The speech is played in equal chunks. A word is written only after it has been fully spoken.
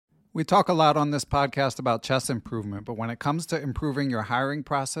We talk a lot on this podcast about chess improvement, but when it comes to improving your hiring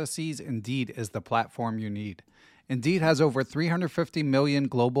processes, Indeed is the platform you need. Indeed has over 350 million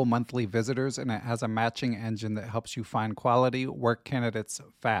global monthly visitors, and it has a matching engine that helps you find quality work candidates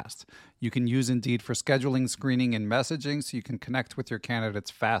fast. You can use Indeed for scheduling, screening, and messaging so you can connect with your candidates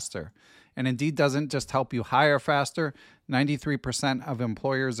faster. And Indeed doesn't just help you hire faster. 93% of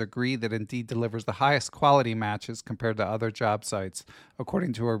employers agree that Indeed delivers the highest quality matches compared to other job sites,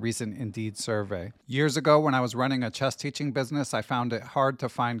 according to a recent Indeed survey. Years ago, when I was running a chess teaching business, I found it hard to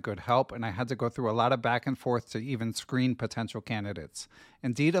find good help, and I had to go through a lot of back and forth to even screen potential candidates.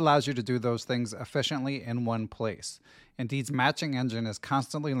 Indeed allows you to do those things efficiently in one place. Indeed's matching engine is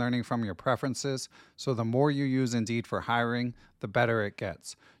constantly learning from your preferences, so the more you use Indeed for hiring, the better it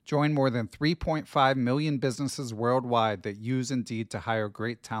gets. Join more than 3.5 million businesses worldwide that use Indeed to hire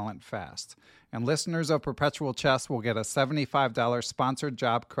great talent fast. And listeners of Perpetual Chess will get a $75 sponsored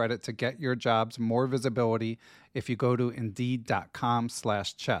job credit to get your jobs more visibility if you go to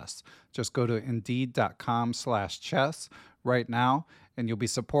Indeed.com/chess. Just go to Indeed.com/chess right now, and you'll be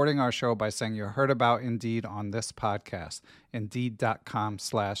supporting our show by saying you heard about Indeed on this podcast.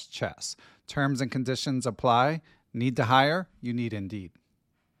 Indeed.com/chess. Terms and conditions apply. Need to hire? You need Indeed.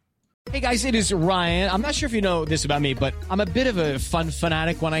 Hey guys, it is Ryan. I'm not sure if you know this about me, but I'm a bit of a fun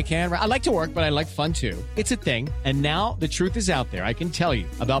fanatic when I can. I like to work, but I like fun too. It's a thing. And now the truth is out there. I can tell you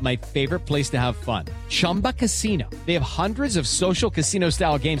about my favorite place to have fun. Chumba Casino. They have hundreds of social casino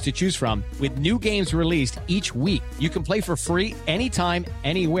style games to choose from with new games released each week. You can play for free anytime,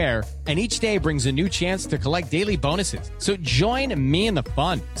 anywhere. And each day brings a new chance to collect daily bonuses. So join me in the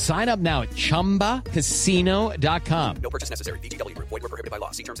fun. Sign up now at ChumbaCasino.com. No purchase necessary. VGW. Void where prohibited by law.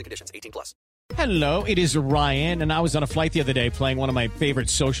 See terms and conditions. 18+. Hello, it is Ryan, and I was on a flight the other day playing one of my favorite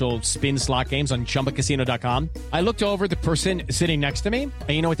social spin slot games on ChumbaCasino.com. I looked over at the person sitting next to me, and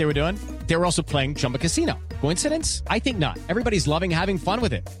you know what they were doing? They were also playing Chumba Casino. Coincidence? I think not. Everybody's loving having fun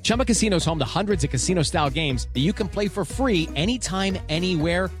with it. Chumba Casino is home to hundreds of casino-style games that you can play for free anytime,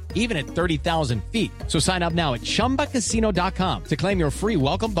 anywhere, even at 30,000 feet. So sign up now at ChumbaCasino.com to claim your free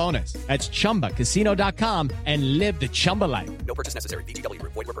welcome bonus. That's ChumbaCasino.com and live the Chumba life. No purchase necessary. VGW.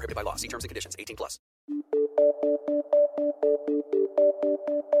 Void where prohibited by law. See terms and conditions. 18+.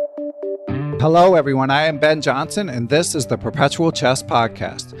 Hello, everyone. I am Ben Johnson, and this is the Perpetual Chess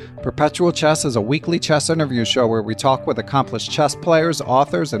Podcast. Perpetual Chess is a weekly chess interview show where we talk with accomplished chess players,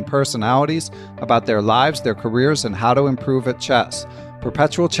 authors, and personalities about their lives, their careers, and how to improve at chess.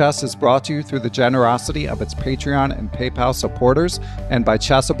 Perpetual Chess is brought to you through the generosity of its Patreon and PayPal supporters and by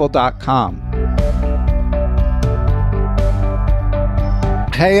Chessable.com.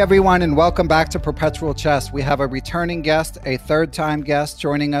 Hey everyone, and welcome back to Perpetual Chess. We have a returning guest, a third-time guest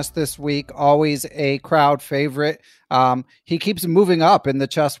joining us this week, always a crowd favorite. He keeps moving up in the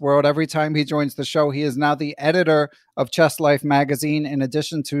chess world. Every time he joins the show, he is now the editor of Chess Life magazine, in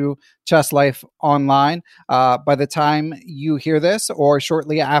addition to Chess Life Online. By the time you hear this, or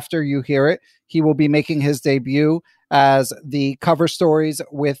shortly after you hear it, he will be making his debut as the Cover Stories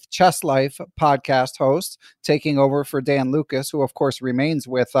with Chess Life podcast host, taking over for Dan Lucas, who of course remains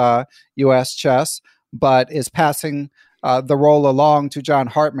with US Chess, but is passing the role along to John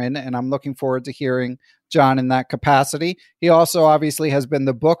Hartman, and I'm looking forward to hearing John in that capacity. He also obviously has been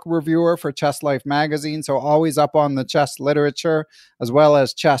the book reviewer for Chess Life magazine, so always up on the chess literature, as well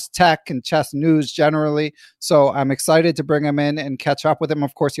as chess tech and chess news generally. So I'm excited to bring him in and catch up with him.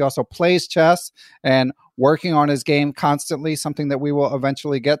 Of course, he also plays chess and working on his game constantly, something that we will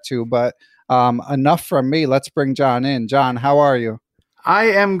eventually get to. But enough from me. Let's bring John in. John, how are you?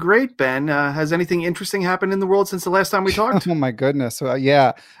 I am great, Ben. Has anything interesting happened in the world since the last time we talked? Oh my goodness.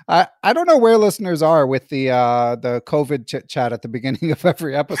 Yeah. I don't know where listeners are with the COVID chit chat at the beginning of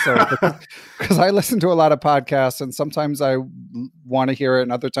every episode, because I listen to a lot of podcasts and sometimes I want to hear it.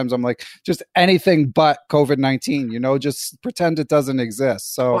 And other times I'm like, just anything but COVID-19, just pretend it doesn't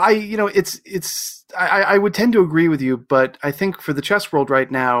exist. So I would tend to agree with you, but I think for the chess world right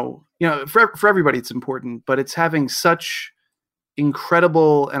now, for everybody, it's important, but it's having such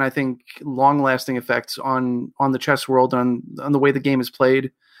incredible and I think long-lasting effects on the chess world, on the way the game is played,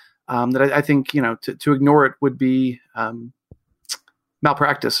 that I think to ignore it would be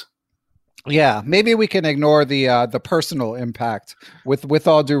malpractice. Yeah, maybe we can ignore the personal impact. With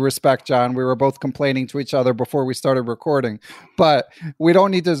all due respect, John, we were both complaining to each other before we started recording, but we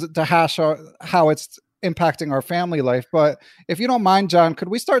don't need to hash out how it's impacting our family life. But if you don't mind, John, could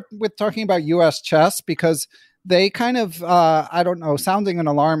we start with talking about US Chess? Because they kind of, I don't know, sounding an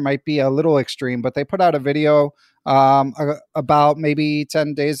alarm might be a little extreme, but they put out a video about maybe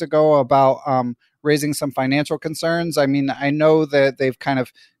 10 days ago about raising some financial concerns. I mean, I know that they've kind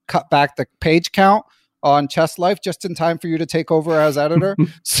of cut back the page count on Chess Life just in time for you to take over as editor.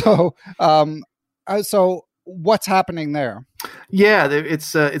 So what's happening there? Yeah,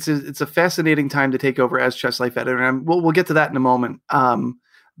 it's a fascinating time to take over as Chess Life editor, and we'll get to that in a moment.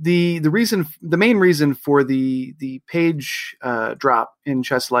 The main reason for the page drop in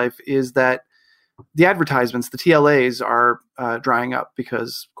Chess Life is that the advertisements, the TLAs, are drying up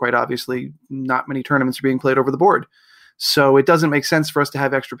because, quite obviously, not many tournaments are being played over the board. So it doesn't make sense for us to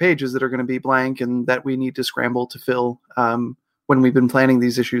have extra pages that are going to be blank and that we need to scramble to fill when we've been planning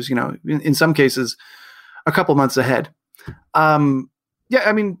these issues, in some cases, a couple months ahead. Like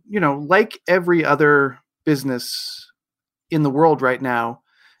every other business in the world right now,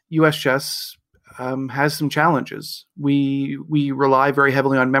 US Chess has some challenges. We rely very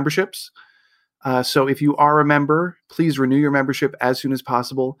heavily on memberships. So if you are a member, please renew your membership as soon as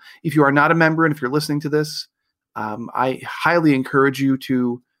possible. If you are not a member, and if you're listening to this, I highly encourage you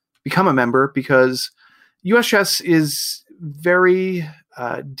to become a member, because US Chess is very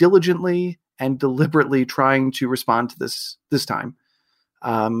diligently and deliberately trying to respond to this time.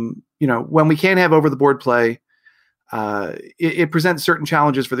 When we can't have over-the-board play, it presents certain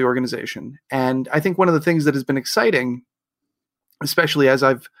challenges for the organization. And I think one of the things that has been exciting, especially as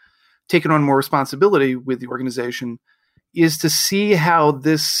I've taken on more responsibility with the organization, is to see how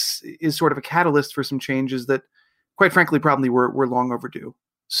this is sort of a catalyst for some changes that, quite frankly, probably were long overdue.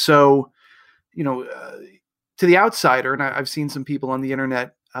 So, to the outsider, and I've seen some people on the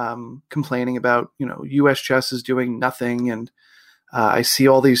internet complaining about, US Chess is doing nothing, and I see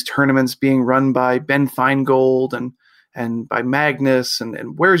all these tournaments being run by Ben Feingold and by Magnus,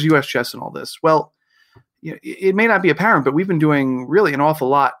 and where's US Chess and all this? Well, it may not be apparent, but we've been doing really an awful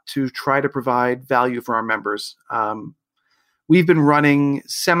lot to try to provide value for our members. We've been running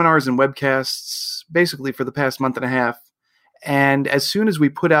seminars and webcasts basically for the past month and a half. And as soon as we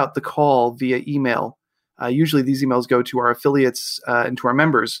put out the call via email, usually these emails go to our affiliates and to our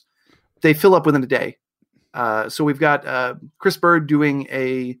members, they fill up within a day. So we've got Chris Bird doing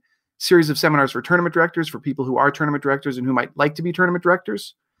a series of seminars for tournament directors, for people who are tournament directors and who might like to be tournament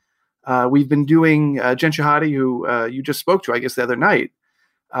directors. We've been doing Jen Shahade, who you just spoke to, I guess, the other night.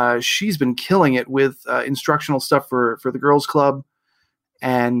 She's been killing it with instructional stuff for the Girls Club,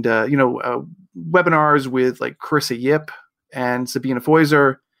 and webinars with like Carissa Yip and Sabina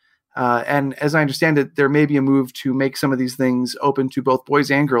Feuser. And as I understand it, there may be a move to make some of these things open to both boys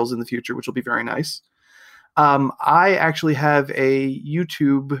and girls in the future, which will be very nice. I actually have a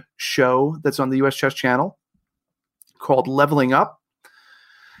YouTube show that's on the US Chess channel called Leveling Up.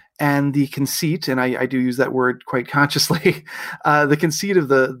 And the conceit, and I do use that word quite consciously, the conceit of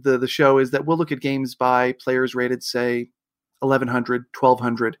the show is that we'll look at games by players rated, say, 1,100,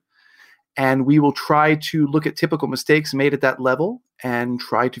 1,200, and we will try to look at typical mistakes made at that level and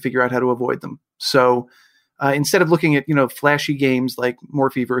try to figure out how to avoid them. So instead of looking at flashy games like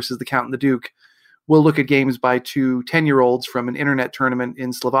Morphy versus the Count and the Duke, we'll look at games by two 10-year-olds from an internet tournament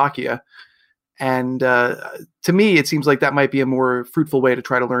in Slovakia. And to me, it seems like that might be a more fruitful way to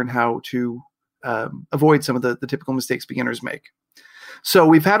try to learn how to avoid some of the typical mistakes beginners make. So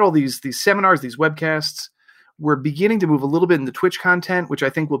we've had all these seminars, these webcasts. We're beginning to move a little bit into Twitch content, which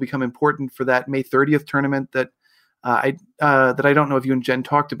I think will become important for that May 30th tournament that I don't know if you and Jen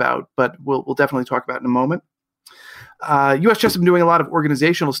talked about, but we'll definitely talk about in a moment. US Chess has been doing a lot of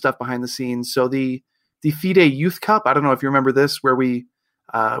organizational stuff behind the scenes. So the FIDE Youth Cup, I don't know if you remember this, where we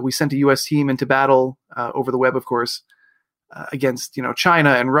sent a U.S. team into battle over the web, of course, against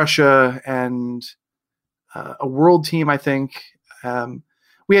China and Russia and a world team. I think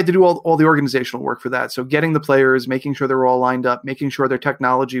we had to do all the organizational work for that. So getting the players, making sure they were all lined up, making sure their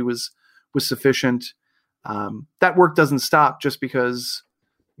technology was sufficient. That work doesn't stop just because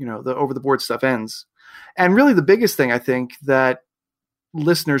the over the board stuff ends. And really, the biggest thing I think that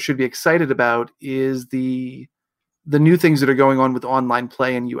listeners should be excited about is the new things that are going on with online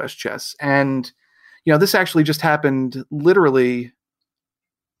play in US Chess. And, this actually just happened literally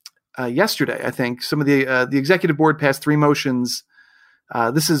yesterday, I think. Some of the executive board passed 3 motions.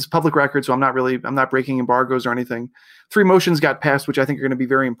 This is public record, so I'm not breaking embargoes or anything. 3 motions got passed, which I think are going to be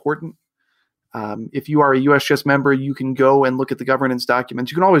very important. If you are a US Chess member, you can go and look at the governance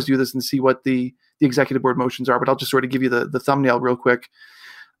documents. You can always do this and see what the executive board motions are, but I'll just sort of give you the thumbnail real quick.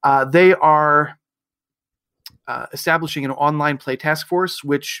 They are establishing an online play task force,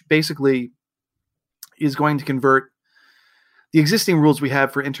 which basically is going to convert the existing rules we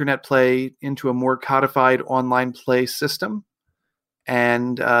have for internet play into a more codified online play system.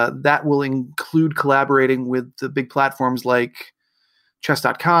 And that will include collaborating with the big platforms like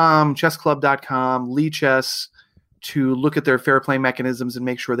chess.com, chessclub.com, Lichess, to look at their fair play mechanisms and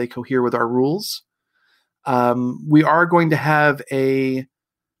make sure they cohere with our rules. We are going to have a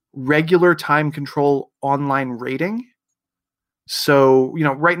regular time control online rating. So,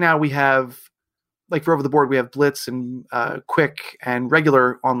 right now we have, like for over the board, we have Blitz and Quick and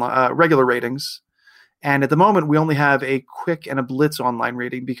regular online regular ratings. And at the moment, we only have a Quick and a Blitz online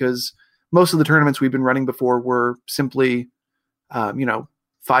rating because most of the tournaments we've been running before were simply,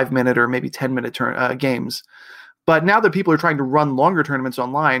 5-minute or maybe 10-minute games. But now that people are trying to run longer tournaments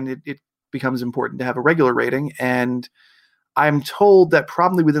online, it becomes important to have a regular rating. And I'm told that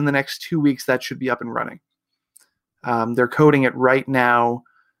probably within the next 2 weeks, that should be up and running. They're coding it right now,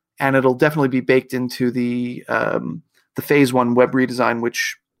 and it'll definitely be baked into the phase 1 web redesign,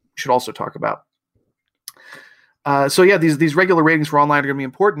 which we should also talk about. These regular ratings for online are going to be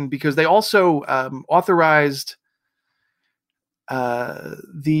important because they also authorized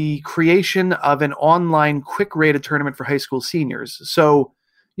the creation of an online quick rated tournament for high school seniors. So,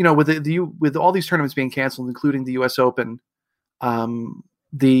 with all these tournaments being canceled, including the U.S. Open, a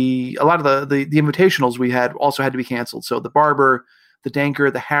lot of the invitationals we had also had to be canceled. So the Barber, the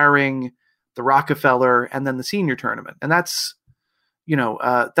Danker, the Haring, the Rockefeller, and then the senior tournament. And that's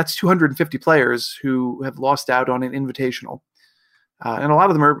 250 players who have lost out on an invitational. And a lot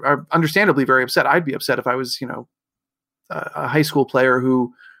of them are understandably very upset. I'd be upset if I was, a high school player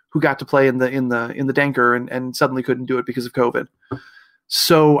who got to play in the Danker and suddenly couldn't do it because of COVID.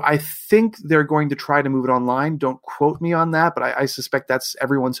 So I think they're going to try to move it online. Don't quote me on that, but I suspect that's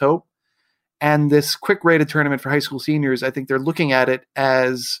everyone's hope. And this quick rated tournament for high school seniors, I think they're looking at it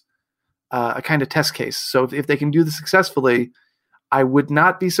as a kind of test case. So if they can do this successfully, I would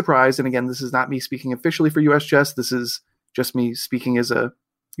not be surprised. And again, this is not me speaking officially for US Chess. This is just me speaking as a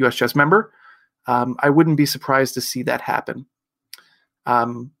US Chess member. I wouldn't be surprised to see that happen.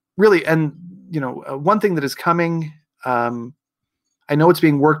 Really, and one thing that is coming, I know it's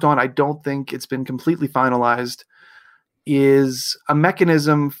being worked on. I don't think it's been completely finalized. Is a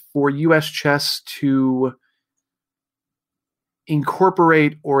mechanism for US Chess to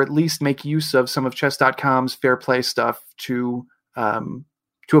incorporate or at least make use of some of Chess.com's fair play stuff to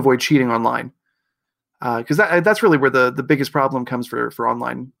avoid cheating online. Because that's really where the biggest problem comes for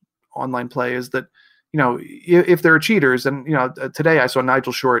online play is that, if there are cheaters, and, today I saw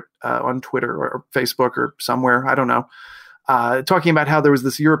Nigel Short on Twitter or Facebook or somewhere, I don't know, talking about how there was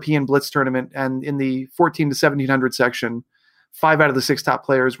this European Blitz tournament, and in the 14 to 1700 section, 5 out of the 6 top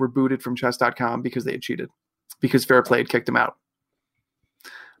players were booted from Chess.com because they had cheated, because fair play had kicked them out.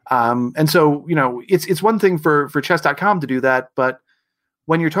 And so, it's one thing for Chess.com to do that, but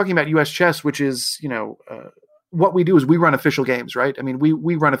when you're talking about US Chess, which is, what we do is we run official games, right? I mean,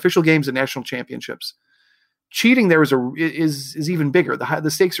 we run official games and national championships. Cheating there is even bigger.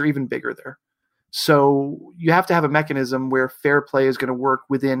 The stakes are even bigger there. So you have to have a mechanism where fair play is going to work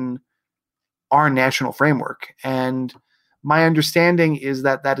within our national framework. And my understanding is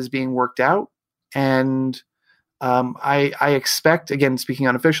that is being worked out. And I expect, again, speaking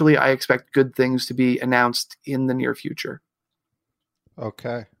unofficially, I expect good things to be announced in the near future.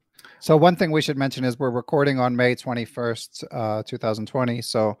 Okay. So one thing we should mention is we're recording on May 21st, 2020.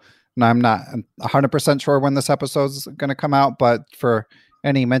 So I'm not 100% sure when this episode is going to come out, but for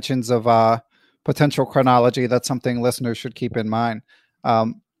any mentions of potential chronology, that's something listeners should keep in mind.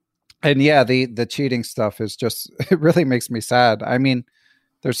 And yeah, the cheating stuff is just, it really makes me sad. I mean,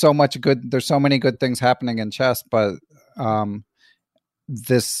 there's so many good things happening in chess, but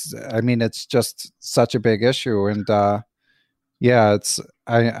it's just such a big issue. And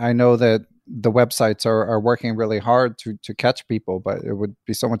I know that the websites are working really hard to catch people, but it would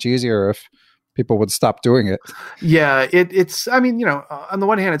be so much easier if people would stop doing it. Yeah, it's, on the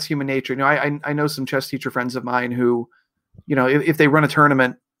one hand, it's human nature. I know some chess teacher friends of mine who, if they run a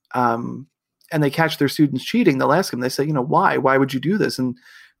tournament and they catch their students cheating, they'll ask them, they say, why would you do this? And,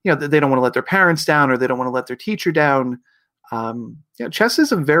 they don't want to let their parents down, or they don't want to let their teacher down. Chess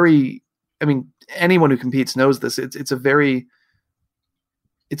is anyone who competes knows this. It's very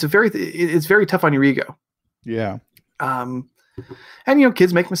tough on your ego. Yeah. And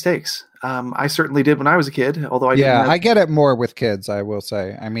kids make mistakes. I certainly did when I was a kid, although I get it more with kids, I will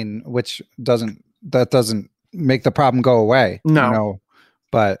say. I mean, that doesn't make the problem go away. No.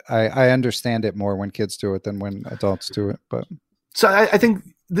 But I understand it more when kids do it than when adults do it. But so I think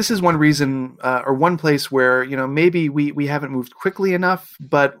this is one reason, or one place where, maybe we haven't moved quickly enough,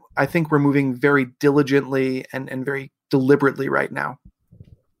 but I think we're moving very diligently and very deliberately right now.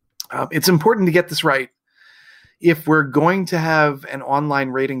 It's important to get this right. If we're going to have an online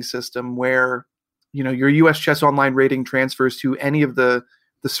rating system where, your US Chess Online rating transfers to any of the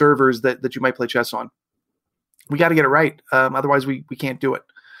servers that you might play chess on, we got to get it right. Otherwise we can't do it.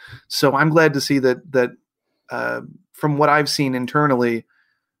 So I'm glad to see that from what I've seen internally,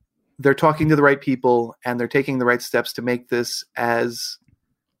 they're talking to the right people and they're taking the right steps to make this as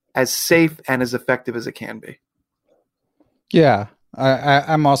safe and as effective as it can be. Yeah,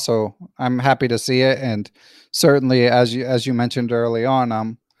 I'm happy to see it, and certainly as you mentioned early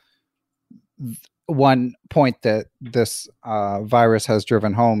on, one point that this virus has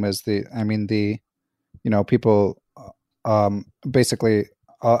driven home is people basically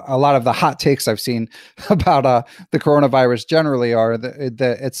a lot of the hot takes I've seen about the coronavirus generally are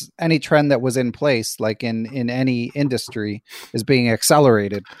that it's any trend that was in place, like in any industry, is being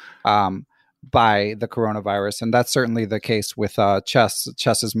accelerated by the coronavirus, and that's certainly the case with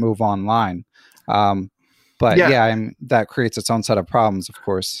chess's move online. But that creates its own set of problems, of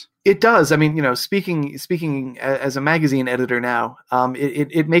course. It does. I mean, speaking as a magazine editor now,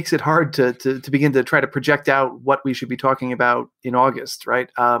 it makes it hard to begin to try to project out what we should be talking about in August,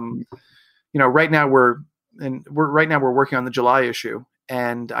 right? Right now we're working on the July issue,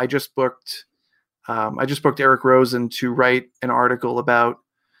 and I just booked Eric Rosen to write an article about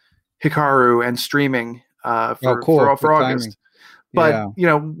Hikaru and streaming for August. But we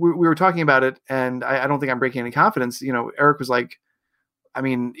were talking about it, and I don't think I'm breaking any confidence. Eric was like, I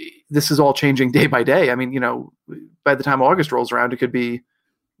mean, this is all changing day by day. I mean, by the time August rolls around, it could be,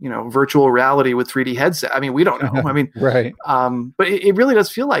 virtual reality with 3D headset. I mean, we don't know. I mean, right. But it really does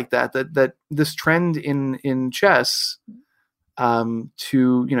feel like that this trend in chess, to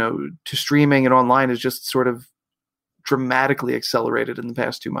streaming and online is just sort of dramatically accelerated in the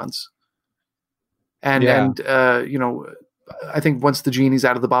past 2 months. And I think once the genie's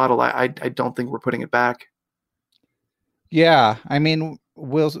out of the bottle, I don't think we're putting it back. Yeah, I mean,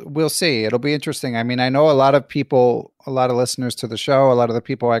 we'll see. It'll be interesting. I mean, I know a lot of people, a lot of listeners to the show, a lot of the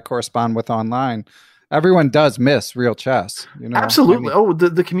people I correspond with online, everyone does miss real chess. Absolutely. I mean,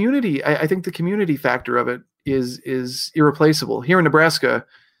 the community. I think the community factor of it is irreplaceable. Here in Nebraska,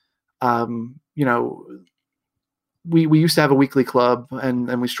 we used to have a weekly club,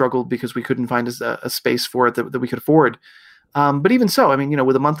 and we struggled because we couldn't find a space for it that we could afford. But even so, I mean,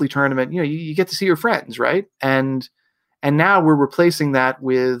 with a monthly tournament, you get to see your friends, right? And now we're replacing that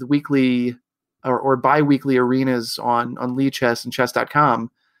with weekly or bi-weekly arenas on Lichess and chess.com.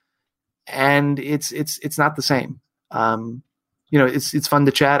 And it's not the same. It's fun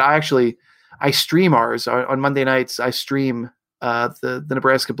to chat. I stream ours on Monday nights. I stream the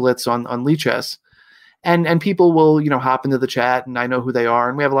Nebraska Blitz on Lichess, and people will, hop into the chat, and I know who they are.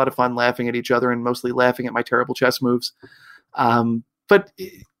 And we have a lot of fun laughing at each other and mostly laughing at my terrible chess moves. But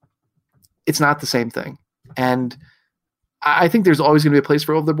it's not the same thing. And I think there's always going to be a place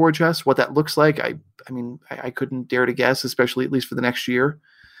for over-the-board chess. What that looks like, I mean, I couldn't dare to guess, especially at least for the next year.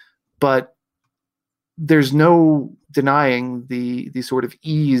 But there's no denying the sort of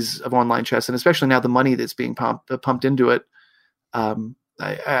ease of online chess, and especially now the money that's being pumped into it.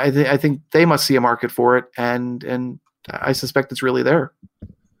 I think they must see a market for it, and I suspect it's really there.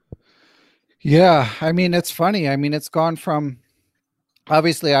 Yeah, I mean, it's funny. I mean, it's gone from,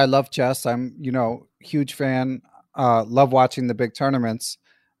 obviously I love chess. I'm, huge fan. Love watching the big tournaments.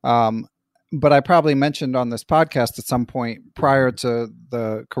 But I probably mentioned on this podcast at some point prior to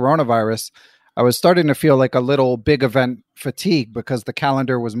the coronavirus, I was starting to feel like a little big event fatigue because the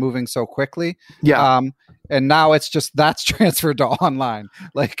calendar was moving so quickly. Yeah. And now it's just, that's transferred to online.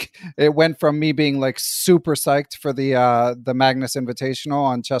 Like it went from me being like super psyched for the Magnus Invitational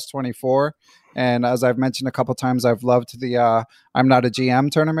on Chess24. And as I've mentioned a couple times, I've loved the I'm Not a GM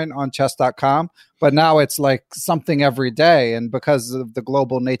tournament on chess.com. But now it's like something every day. And because of the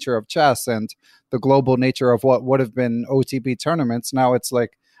global nature of chess and the global nature of what would have been OTB tournaments, now it's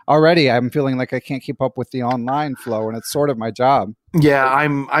like already I'm feeling like I can't keep up with the online flow, and it's sort of my job. Yeah,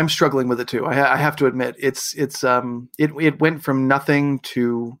 I'm struggling with it too. I have to admit, it went from nothing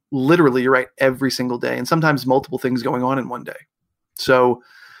to literally, you're right, every single day, and sometimes multiple things going on in one day. So,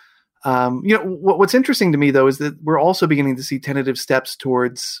 what's interesting to me though is that we're also beginning to see tentative steps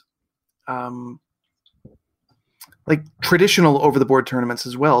towards, like traditional over the board tournaments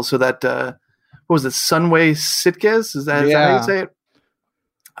as well. So that what was it, Sunway Sitges? Is that how you say it?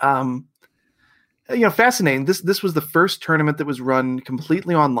 Fascinating. This was the first tournament that was run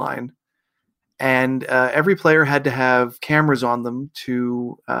completely online, and every player had to have cameras on them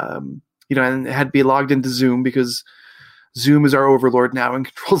to, and it had to be logged into Zoom because Zoom is our overlord now and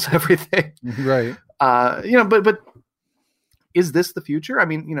controls everything. Right. But is this the future? I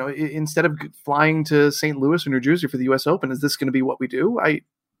mean, instead of flying to St. Louis or New Jersey for the U.S. Open, is this going to be what we do? I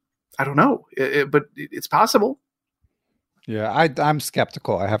don't know, but it's possible. Yeah, I'm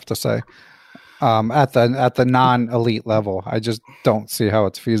skeptical, I have to say. at the non-elite level. I just don't see how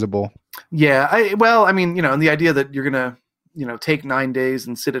it's feasible. Yeah, I mean, and the idea that you're gonna, take 9 days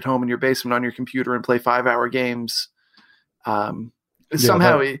and sit at home in your basement on your computer and play 5-hour games,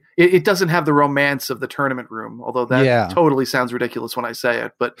 somehow it doesn't have the romance of the tournament room. Although that totally sounds ridiculous when I say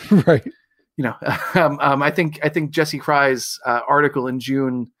it, but right. I think Jesse Cry's article in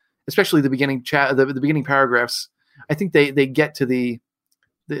June, especially the beginning the beginning paragraphs, I think they get to the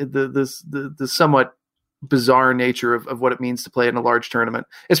somewhat bizarre nature of what it means to play in a large tournament,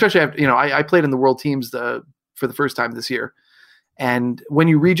 especially after, I played in the world teams for the first time this year. And when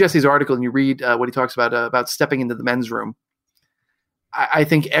you read Jesse's article and you read what he talks about stepping into the men's room, I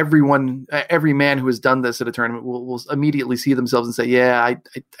think every man who has done this at a tournament will immediately see themselves and say, yeah,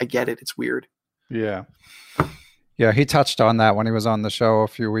 I get it. It's weird. Yeah. Yeah, he touched on that when he was on the show a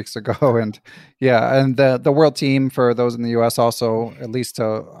few weeks ago. And the world team, for those in the U.S. also, at least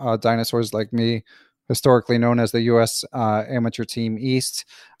to dinosaurs like me, historically known as the U.S. Amateur Team East.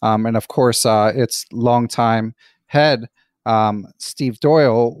 And of course, its longtime head, Steve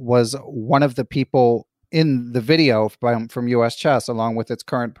Doyle, was one of the people in the video from U.S. Chess, along with its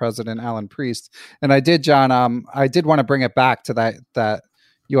current president, Alan Priest. And I did want to bring it back to that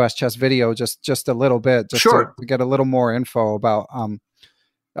U.S. Chess video just a little bit, just to get a little more info about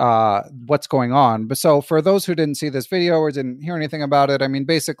what's going on. But so for those who didn't see this video or didn't hear anything about it, I mean,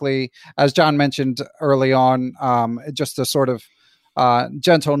 basically, as John mentioned early on, just a sort of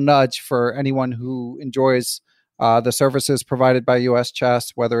gentle nudge for anyone who enjoys the services provided by U.S.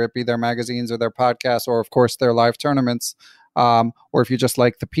 Chess, whether it be their magazines or their podcasts, or of course their live tournaments, or if you just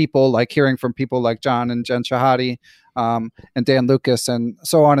like the people, like hearing from people like John and Jen Shahade, and Dan Lucas and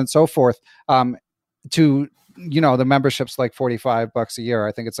so on and so forth, to the membership's like $45 a year.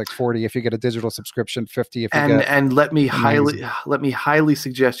 I think it's like 40 if you get a digital subscription, 50 if you get. And let me highly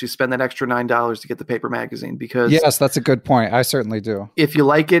suggest you spend that extra $9 to get the paper magazine, because yes, that's a good point. I certainly do. If you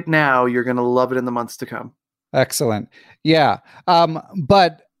like it now, you're going to love it in the months to come. Excellent. Yeah.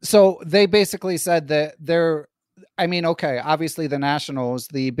 But so they basically said that obviously the nationals,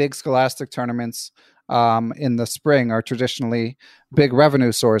 the big scholastic tournaments in the spring are traditionally big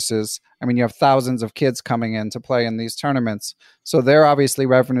revenue sources. I mean, you have thousands of kids coming in to play in these tournaments. So they're obviously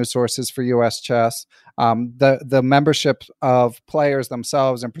revenue sources for U.S. Chess. The membership of players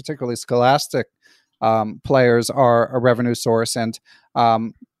themselves, and particularly scholastic players, are a revenue source. And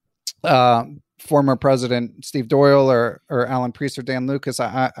former president Steve Doyle or Alan Priest or Dan Lucas,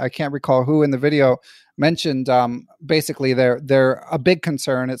 I can't recall who in the video, mentioned basically they're a big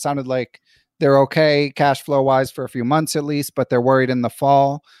concern. It sounded like they're okay cash flow wise for a few months at least, but they're worried in the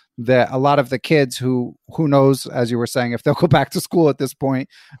fall that a lot of the kids who knows, as you were saying, if they'll go back to school at this point,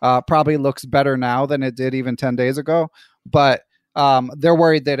 probably looks better now than it did even 10 days ago. But they're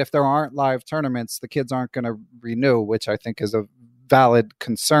worried that if there aren't live tournaments, the kids aren't going to renew, which I think is a valid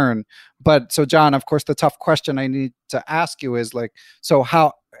concern. But so, John, of course, the tough question I need to ask you is like, so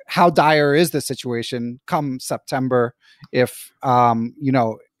how dire is the situation come September if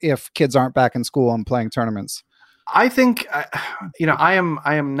if kids aren't back in school and playing tournaments? I think I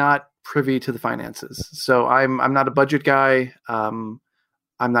am not privy to the finances, so I'm not a budget guy. I'm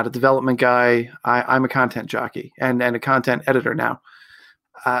not a development guy. I'm a content jockey and a content editor now.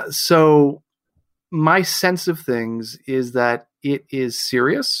 So my sense of things is that it is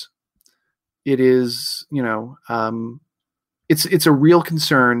serious. It is, it's a real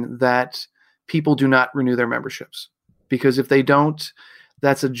concern that people do not renew their memberships, because if they don't,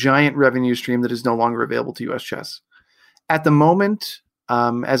 that's a giant revenue stream that is no longer available to U.S. Chess. At the moment,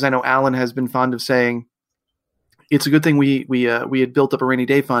 as I know Alan has been fond of saying, it's a good thing we had built up a rainy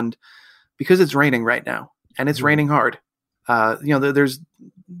day fund, because it's raining right now and it's raining hard.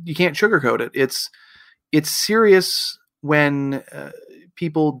 You can't sugarcoat it. It's serious when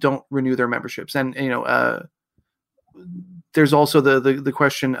people don't renew their memberships, and there's also the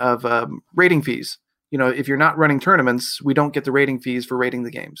question of rating fees. If you're not running tournaments, we don't get the rating fees for rating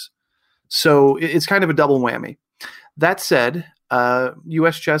the games. So it's kind of a double whammy. That said,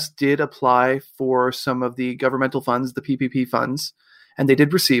 U.S. Chess did apply for some of the governmental funds, the PPP funds, and they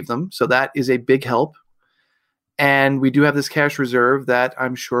did receive them. So that is a big help. And we do have this cash reserve that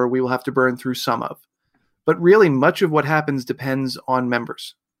I'm sure we will have to burn through some of. But really, much of what happens depends on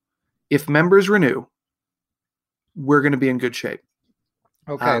members. If members renew, we're going to be in good shape.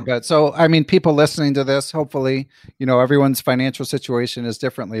 Okay, but so, I mean, people listening to this, hopefully, everyone's financial situation is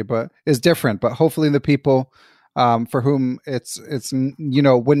different, but hopefully the people for whom it's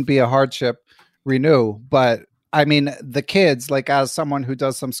wouldn't be a hardship renew. But I mean, the kids, like, as someone who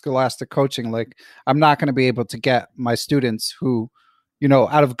does some scholastic coaching, like, I'm not going to be able to get my students who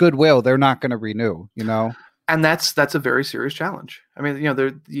out of goodwill, they're not going to renew, And that's a very serious challenge. I mean,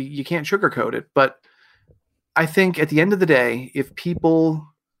 you can't sugarcoat it, but I think at the end of the day, if people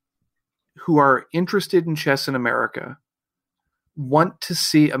who are interested in chess in America want to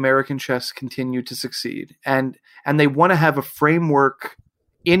see American chess continue to succeed, and they want to have a framework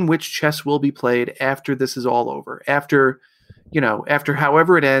in which chess will be played after this is all over, after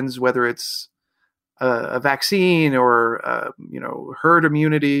however it ends, whether it's a vaccine or herd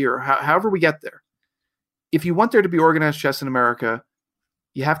immunity or however we get there. If you want there to be organized chess in America,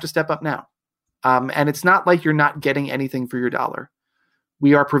 you have to step up now. And it's not like you're not getting anything for your dollar.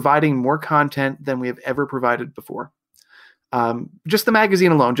 We are providing more content than we have ever provided before. Just the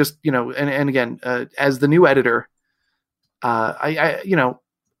magazine alone, and again, as the new editor, I'm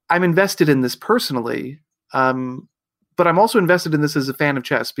invested in this personally, but I'm also invested in this as a fan of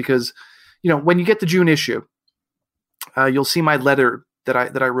chess because, when you get the June issue, you'll see my letter that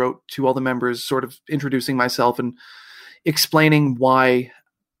I wrote to all the members, sort of introducing myself and explaining why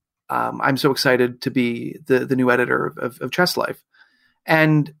I'm so excited to be the new editor of Chess Life.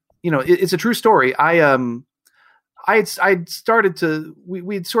 And it's a true story. I'd started to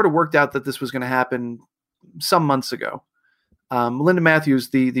we'd sort of worked out that this was going to happen some months ago. Melinda Matthews,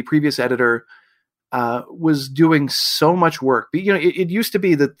 the previous editor, was doing so much work. But, it used to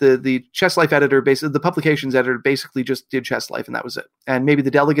be that the Chess Life editor, basically the publications editor, basically just did Chess Life, and that was it. And maybe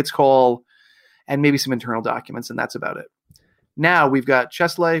the delegates call, and maybe some internal documents, and that's about it. Now we've got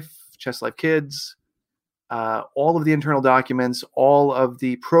Chess Life Kids, all of the internal documents, all of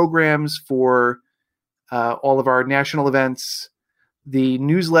the programs for all of our national events, the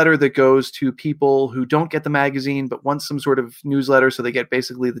newsletter that goes to people who don't get the magazine but want some sort of newsletter, so they get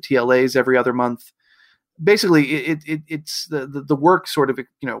basically the TLAs every other month. Basically, it's the work sort of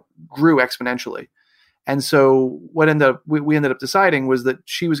grew exponentially, and so what we ended up deciding was that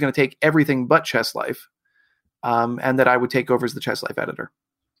she was going to take everything but Chess Life, and that I would take over as the Chess Life editor.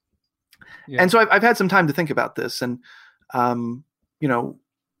 Yeah. And so I've had some time to think about this, and one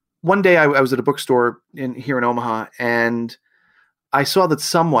day I was at a bookstore here in Omaha, and I saw that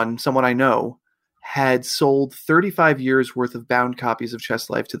someone I know had sold 35 years worth of bound copies of Chess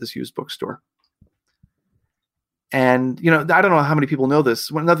Life to this used bookstore. And, I don't know how many people know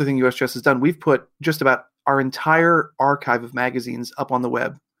this. Another thing US Chess has done, we've put just about our entire archive of magazines up on the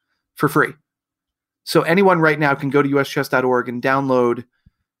web for free. So anyone right now can go to uschess.org and download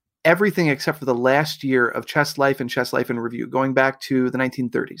everything except for the last year of Chess Life and Chess Life in Review, going back to the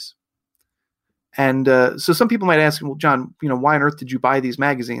 1930s. And so some people might ask, well, John, why on earth did you buy these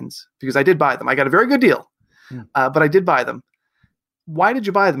magazines? Because I did buy them. I got a very good deal, but I did buy them. Why did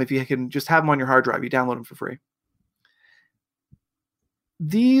you buy them if you can just have them on your hard drive? You download them for free.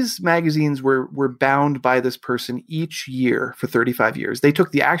 These magazines were bound by this person each year for 35 years. They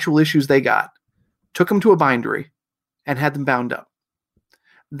took the actual issues they got, took them to a bindery, and had them bound up.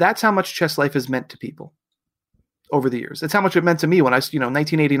 That's how much Chess Life has meant to people over the years. That's how much it meant to me when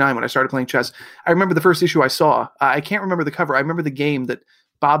 1989, when I started playing chess. I remember the first issue I saw. I can't remember the cover. I remember the game that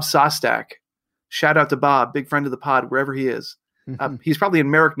Bob Sostak, shout out to Bob, big friend of the pod, wherever he is. He's probably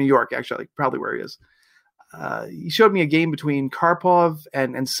in Merrick, New York, actually, probably where he is. He showed me a game between Karpov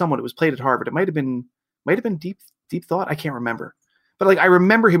and someone. It was played at Harvard. It might have been Deep Thought. I can't remember. But I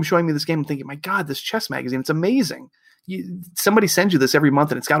remember him showing me this game and thinking, my God, this chess magazine, it's amazing. Somebody sends you this every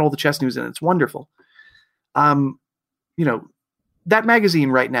month and it's got all the chess news in it. It's wonderful. That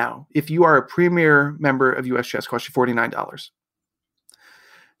magazine right now, if you are a premier member of US Chess, costs you $49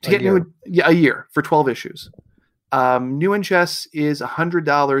 to get a year for 12 issues. New in Chess is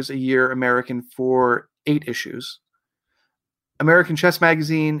 $100 a year American for 8 issues. American Chess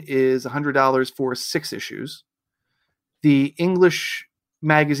Magazine is $100 for 6 issues. The English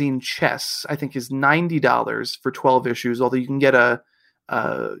magazine Chess, I think, is $90 for 12 issues, although you can get a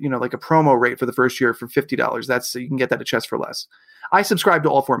promo rate for the first year for $50. You can get that at Chess for less. I subscribe to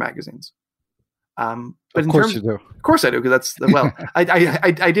all 4 magazines. But of course you do. Of course I do, because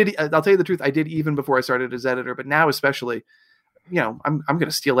I did. I'll tell you the truth. I did even before I started as editor, but now especially, I'm going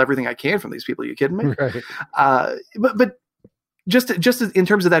to steal everything I can from these people. Are you kidding me? Right. But just in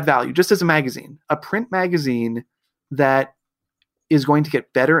terms of that value, just as a magazine, a print magazine that is going to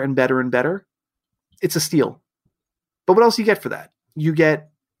get better and better and better, it's a steal. But what else do you get for that? You get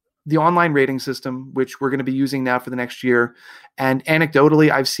the online rating system, which we're going to be using now for the next year. And anecdotally,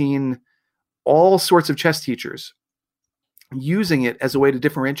 I've seen all sorts of chess teachers using it as a way to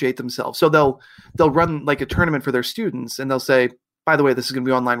differentiate themselves. So they'll run like a tournament for their students, and they'll say, by the way, this is going to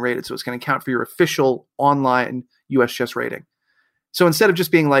be online rated, so it's going to count for your official online US chess rating. So instead of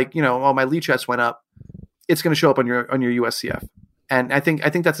just being like, my Lee chess went up, it's going to show up on your USCF. And I think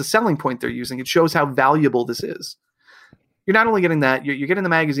that's a selling point they're using. It shows how valuable this is. You're not only getting that, you're getting the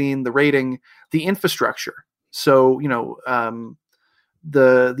magazine, the rating, the infrastructure. So,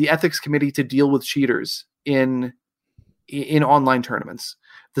 the ethics committee to deal with cheaters in online tournaments,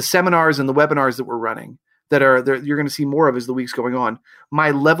 the seminars and the webinars that we're running that you're going to see more of as the week's going on.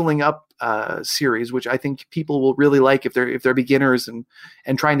 My leveling up series, which I think people will really like if they're beginners and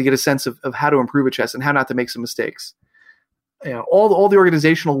trying to get a sense of how to improve at chess and how not to make some mistakes. All the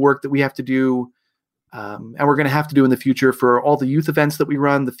organizational work that we have to do, and we're going to have to do in the future for all the youth events that we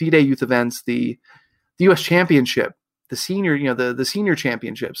run, the FIDE youth events, the U.S. Championship, the senior, the senior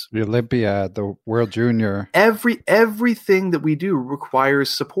championships, the Olympiad, the World Junior. Everything that we do requires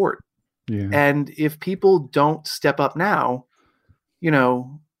support. Yeah. And if people don't step up now,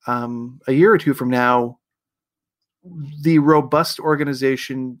 a year or two from now, the robust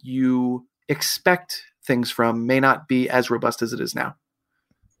organization you expect things from may not be as robust as it is now.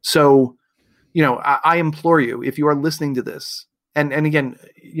 So, I implore you, if you are listening to this, and again,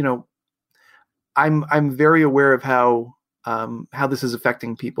 I'm very aware of how this is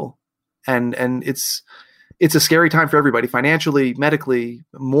affecting people, and it's a scary time for everybody, financially, medically,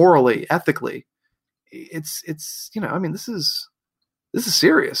 morally, ethically. It's this is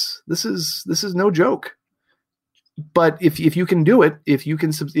serious. This is no joke. But if you can do it, if you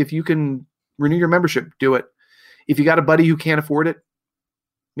can renew your membership, do it. If you got a buddy who can't afford it,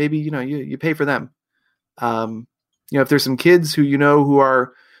 maybe you pay for them. If there's some kids who who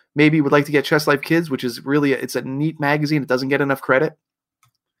are maybe would like to get Chess Life Kids, which is really it's a neat magazine. It doesn't get enough credit.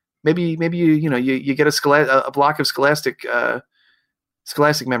 Maybe you get a block of Scholastic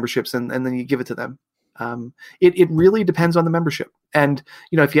memberships and then you give it to them. It really depends on the membership. And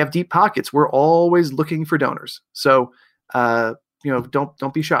if you have deep pockets, we're always looking for donors. So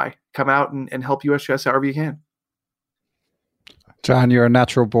don't be shy. Come out and help US Chess however you can. John, you're a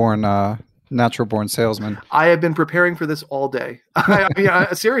natural born salesman. I have been preparing for this all day.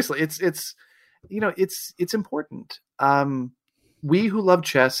 Seriously, it's important. We who love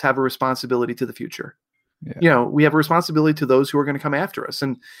chess have a responsibility to the future. Yeah. We have a responsibility to those who are going to come after us.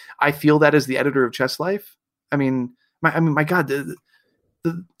 And I feel that as the editor of Chess Life. My God,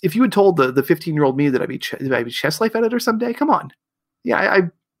 if you had told the 15-year-old me that I'd be Chess Life editor someday, come on. Yeah,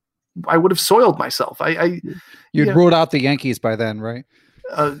 I would have soiled myself. You'd ruled out the Yankees by then, right?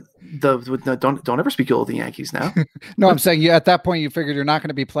 Don't ever speak ill of the Yankees now. No, I'm saying at that point you figured you're not going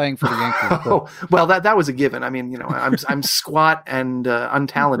to be playing for the Yankees. Oh, well, that was a given. I'm squat and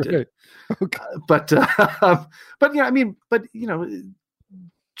untalented. Right. Okay. But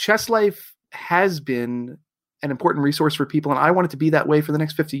Chess Life has been an important resource for people, and I want it to be that way for the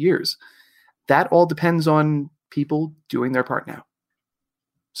next 50 years. That all depends on people doing their part now.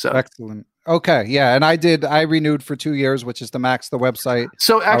 So excellent. Okay, yeah, and I renewed for 2 years, which is the max the website.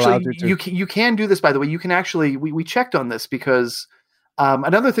 So actually, you can do this. By the way, you can actually we checked on this because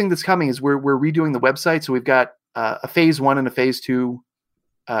another thing that's coming is we're redoing the website. So we've got a phase 1 and a phase 2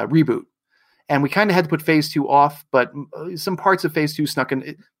 reboot, and we kind of had to put phase 2 off, but some parts of phase 2 snuck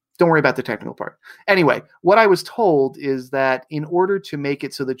in. Don't worry about the technical part. Anyway, what I was told is that in order to make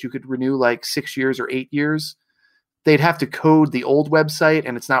it so that you could renew like 6 years or 8 years, they'd have to code the old website,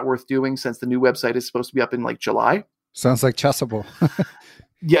 and it's not worth doing since the new website is supposed to be up in like July. Sounds like Chessable.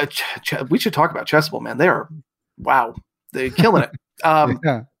 Yeah, we should talk about Chessable, man. They're killing it.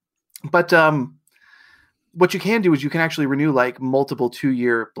 Yeah. But what you can do is you can actually renew like multiple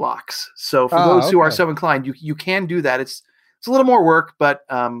 2-year blocks. So for those who are so inclined, you can do that. It's a little more work, but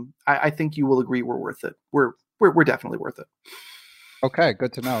I think you will agree we're worth it. We're definitely worth it. Okay,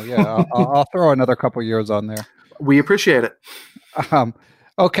 good to know. Yeah, I'll throw another couple years on there. We appreciate it.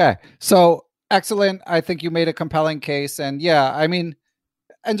 Okay, so excellent. I think you made a compelling case, and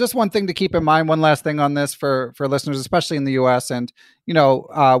and just one thing to keep in mind. One last thing on this for listeners, especially in the U.S. and we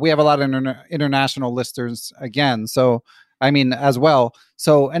have a lot of international listeners again. So as well.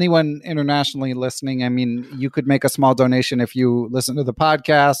 So anyone internationally listening, you could make a small donation if you listen to the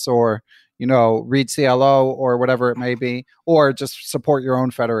podcast or read CLO or whatever it may be, or just support your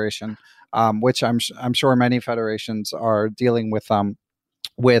own federation. Which I'm sure many federations are dealing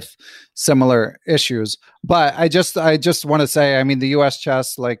with similar issues. But I just want to say, the U.S.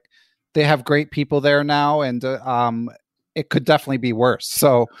 Chess, they have great people there now, and it could definitely be worse.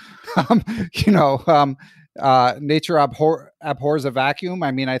 So, nature abhors a vacuum.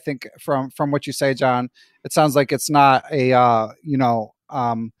 I think from what you say, John, it sounds like it's not a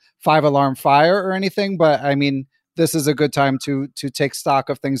 5-alarm fire or anything, but this is a good time to take stock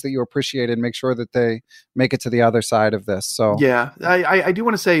of things that you appreciate and make sure that they make it to the other side of this. So yeah, I do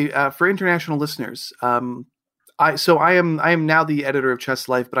want to say for international listeners, I am now the editor of Chess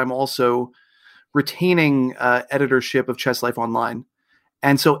Life, but I'm also retaining editorship of Chess Life Online.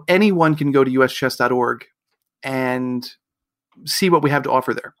 And so anyone can go to uschess.org and see what we have to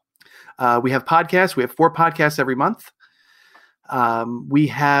offer there. We have podcasts. We have 4 podcasts every month. We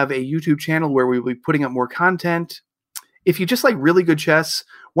have a YouTube channel where we'll be putting up more content. If you just like really good chess,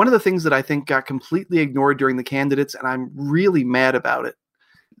 one of the things that I think got completely ignored during the candidates, and I'm really mad about it,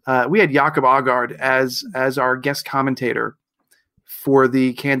 we had Jakob Aagaard as our guest commentator for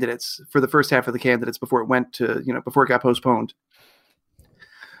the candidates, for the first half of the candidates before it went to, before it got postponed.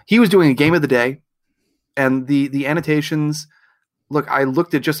 He was doing a game of the day, and the annotations, look, I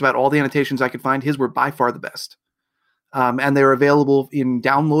looked at just about all the annotations I could find. His were by far the best. And they're available in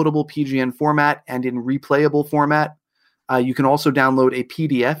downloadable PGN format and in replayable format. You can also download a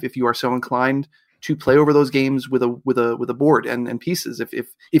PDF if you are so inclined to play over those games with a board and pieces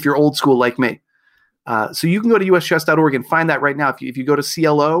if you're old school like me. So you can go to uschess.org and find that right now. If you go to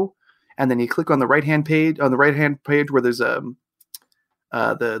CLO and then you click on the right hand page where there's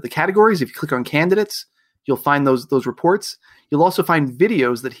the categories. If you click on candidates, you'll find those reports. You'll also find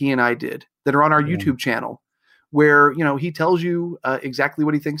videos that he and I did that are on our YouTube channel, where he tells you exactly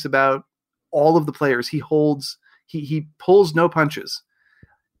what he thinks about all of the players. He pulls no punches.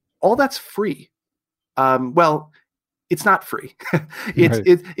 All that's free. Well, it's not free.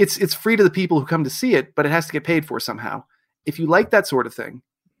 It's free to the people who come to see it, but it has to get paid for somehow. If you like that sort of thing,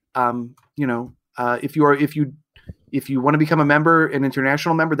 if you want to become a member, an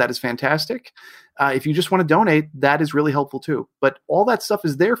international member, that is fantastic. If you just want to donate, that is really helpful too. But all that stuff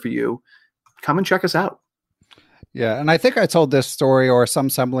is there for you. Come and check us out. Yeah, and I think I told this story or some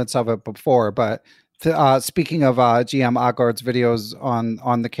semblance of it before, but speaking of GM Aagaard's videos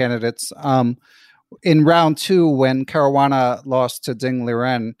on the candidates, in round 2 when Caruana lost to Ding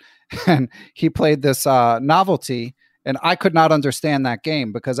Liren, and he played this novelty, and I could not understand that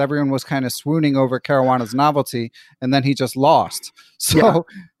game because everyone was kind of swooning over Caruana's novelty, and then he just lost. So,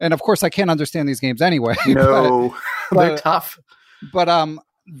 and of course I can't understand these games anyway. No, they're tough. But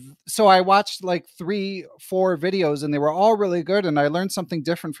so I watched like 3-4 videos and they were all really good, and I learned something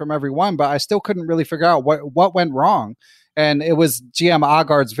different from every one, but I still couldn't really figure out what went wrong. And it was GM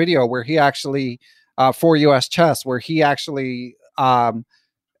Aagaard's video where he actually for US Chess, where he actually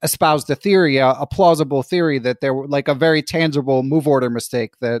espoused a theory, a plausible theory, that there were like a very tangible move order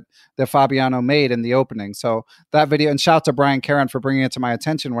mistake that Fabiano made in the opening. So that video, and shout to Brian Caron for bringing it to my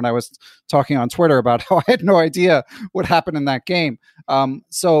attention when I was talking on Twitter about how I had no idea what happened in that game.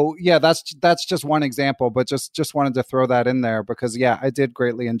 So yeah, that's just one example, but just wanted to throw that in there because I did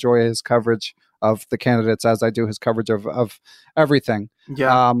greatly enjoy his coverage of the candidates as I do his coverage of everything.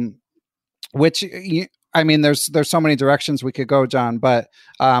 Yeah. Which, I mean, there's so many directions we could go, John, but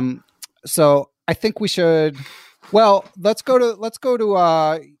so I think we should. Well, let's go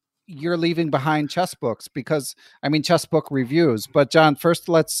to you're leaving behind chess books, because I mean chess book reviews. But John, first,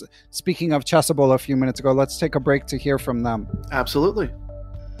 speaking of Chessable a few minutes ago, let's take a break to hear from them. Absolutely.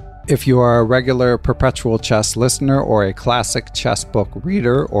 If you are a regular Perpetual Chess listener or a classic chess book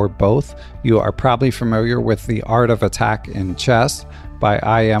reader or both, you are probably familiar with The Art of Attack in Chess by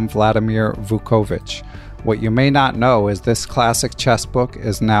I.M. Vladimir Vukovic. What you may not know is this classic chess book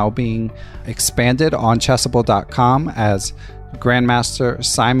is now being expanded on Chessable.com as Grandmaster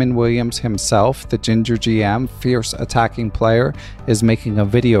Simon Williams himself, the Ginger GM, fierce attacking player, is making a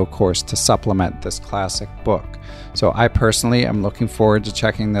video course to supplement this classic book. So I personally am looking forward to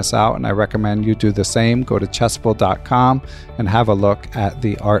checking this out, and I recommend you do the same. Go to Chessable.com and have a look at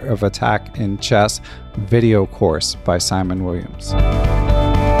The Art of Attack in Chess video course by Simon Williams.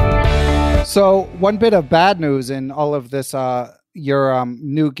 So one bit of bad news in all of this, your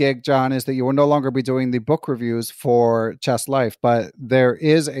new gig, John, is that you will no longer be doing the book reviews for Chess Life, but there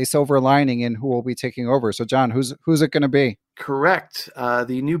is a silver lining in who will be taking over. So John, who's it going to be? Correct.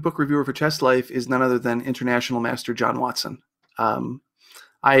 The new book reviewer for Chess Life is none other than International Master John Watson.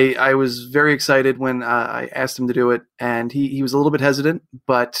 I was very excited when I asked him to do it, and he was a little bit hesitant,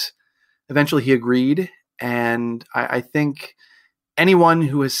 but eventually he agreed. And I think anyone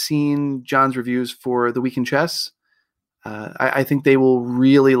who has seen John's reviews for The Week in Chess, I think they will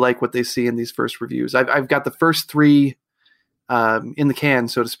really like what they see in these first reviews. I've got the first 3 in the can,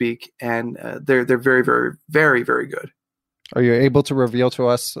 so to speak, and they're very, very, very, very good. Are you able to reveal to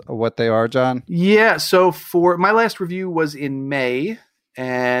us what they are, John? Yeah. So for my last review was in May,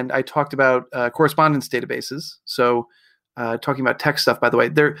 and I talked about correspondence databases. So talking about tech stuff, by the way.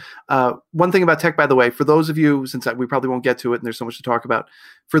 One thing about tech, by the way, for those of you, since we probably won't get to it and there's so much to talk about,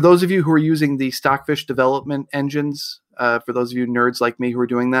 for those of you who are using the Stockfish development engines, for those of you nerds like me who are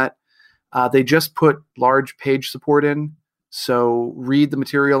doing that, They just put large page support in. So read the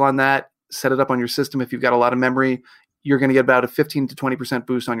material on that, set it up on your system. If you've got a lot of memory, you're going to get about a 15 to 20%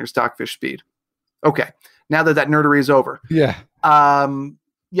 boost on your Stockfish speed. Okay. Now that nerdery is over. Yeah.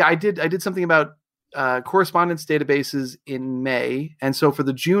 I did something about correspondence databases in May. And so for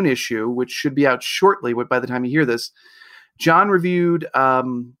the June issue, which should be out shortly by the time you hear this, John reviewed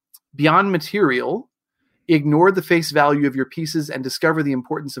Beyond Material, Ignore the Face Value of Your Pieces and Discover the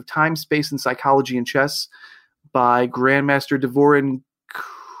Importance of Time, Space, and Psychology in Chess by Grandmaster Dvorin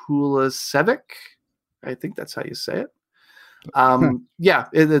Kulisevic. I think that's how you say it. I'm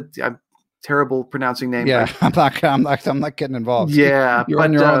terrible pronouncing name. Yeah, right? I'm not getting involved. Yeah, you're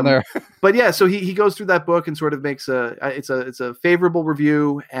on your own there. But yeah, so he goes through that book and sort of makes it's a favorable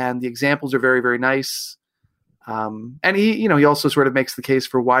review, and the examples are very, very nice. And he also sort of makes the case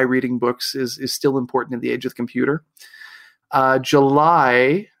for why reading books is still important in the age of the computer.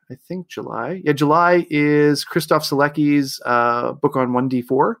 July is Christoph Selecki's book on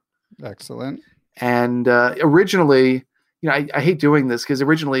 1D4. Excellent. And originally, I hate doing this because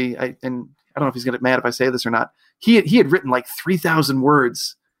originally, I don't know if he's going to get mad if I say this or not. He had written like 3,000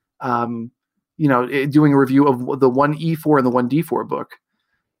 words, doing a review of the 1E4 and the 1D4 book.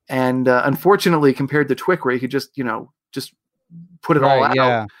 And unfortunately, compared to Twick, where he could just put it all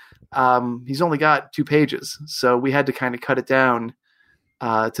out, he's only got 2 pages. So we had to kind of cut it down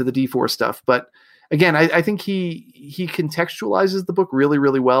to the D4 stuff. But again, I think he contextualizes the book really,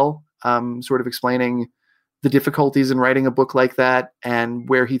 really well, sort of explaining the difficulties in writing a book like that and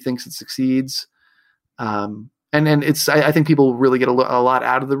where he thinks it succeeds. And I think people really get a lot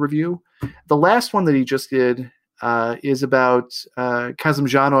out of the review. The last one that he just did is about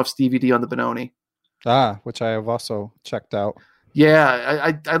Kazimzhanov's DVD on the Benoni. Which I have also checked out.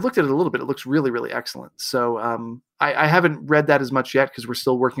 Yeah, I looked at it a little bit. It looks really, really excellent. So I haven't read that as much yet because we're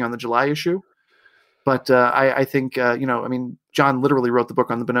still working on the July issue. But I think, John literally wrote the book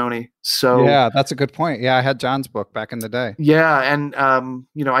on the Benoni. So yeah, that's a good point. Yeah, I had John's book back in the day. Yeah, and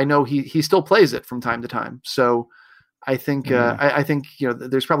I know he still plays it from time to time. So I think I think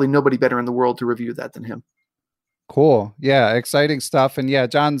there's probably nobody better in the world to review that than him. Cool. Yeah, exciting stuff. And yeah,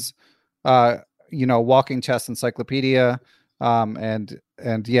 John's walking chess encyclopedia. And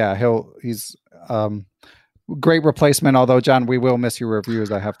yeah, he's great replacement. Although, John, we will miss your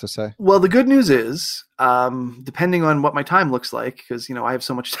reviews, I have to say. Well, the good news is, depending on what my time looks like, because I have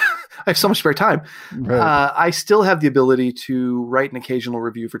so much, spare time. Right. I still have the ability to write an occasional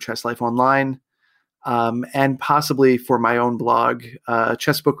review for Chess Life Online, and possibly for my own blog,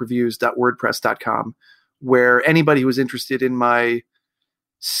 chessbookreviews.wordpress.com, where anybody who is interested in my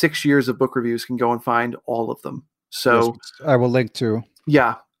 6 years of book reviews can go and find all of them. So I will link to.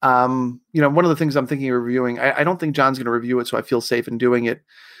 Yeah. One of the things I'm thinking of reviewing, I don't think John's going to review it, so I feel safe in doing it,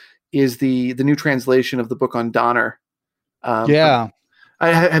 is the new translation of the book on Donner. Yeah.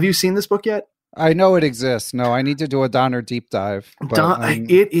 Have you seen this book yet? I know it exists. No, I need to do a Donner deep dive. But,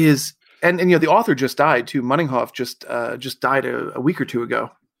 it is, and the author just died too. Munninghoff just died a week or two ago.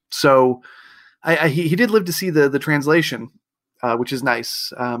 So he did live to see the translation, which is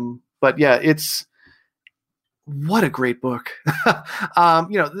nice. But yeah, what a great book.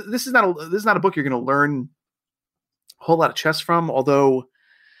 This is not a book you're going to learn a whole lot of chess from, although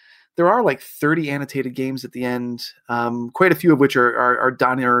there are like 30 annotated games at the end, quite a few of which are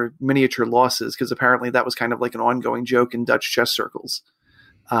Donner miniature losses, because apparently that was kind of like an ongoing joke in Dutch chess circles.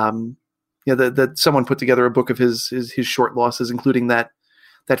 That someone put together a book of his short losses, including that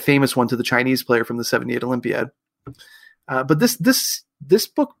famous one to the Chinese player from the 78 Olympiad. But this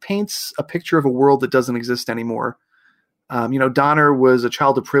book paints a picture of a world that doesn't exist anymore. Donner was a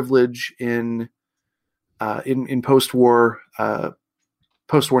child of privilege in post-war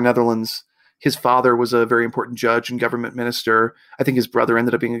Netherlands. His father was a very important judge and government minister. I think his brother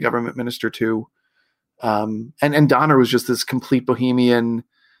ended up being a government minister too. And Donner was just this complete bohemian,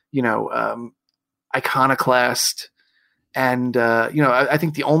 iconoclast. And, I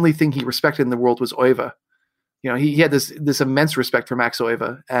think the only thing he respected in the world was Oiva. He had this immense respect for Max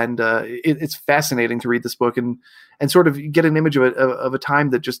Oiva, and it's fascinating to read this book and sort of get an image of a time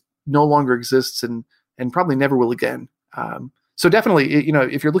that just no longer exists and probably never will again. So definitely,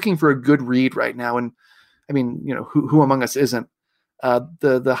 if you're looking for a good read right now, and I mean, who among us isn't,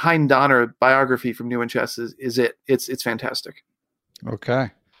 the Hein Donner biography from New in Chess is it. It's fantastic.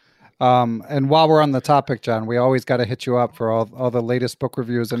 Okay. And while we're on the topic, John, we always got to hit you up for all the latest book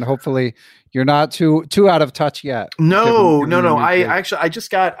reviews, and hopefully you're not too out of touch yet. No. I just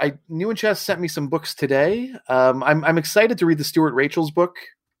got New in Chess sent me some books today. I'm excited to read the Stuart Rachel's book,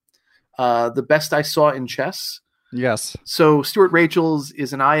 The Best I Saw in Chess. Yes. So Stuart Rachels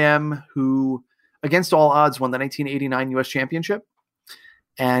is an IM who, against all odds, won the 1989 U.S. Championship.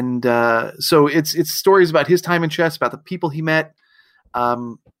 And so it's stories about his time in chess, about the people he met.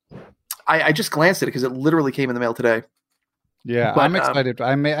 I just glanced at it because it literally came in the mail today. Yeah, But, I'm excited.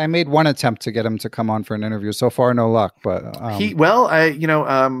 I made one attempt to get him to come on for an interview. So far, no luck. But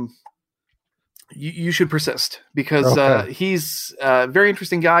you should persist because Okay. he's a very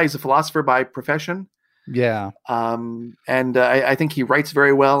interesting guy. He's a philosopher by profession. yeah, And I think he writes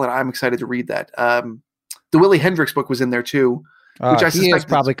very well, and I'm excited to read that. The Willie Hendricks book was in there too, which I he suspect is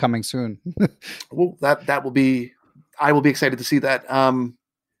probably coming soon. well, that will be. I will be excited to see that.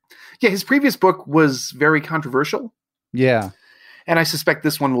 His previous book was very controversial, Yeah. and I suspect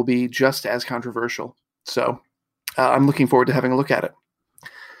this one will be just as controversial. So I'm looking forward to having a look at it.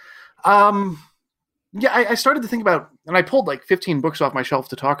 I started to think about, and I pulled like 15 books off my shelf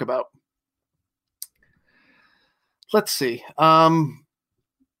to talk about. Let's see.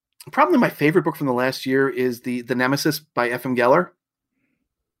 Probably my favorite book from the last year is the Nemesis by F.M. Geller.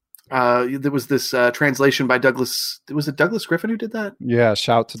 There was this translation by Douglas. Was it Douglas Griffin who did that? Yeah.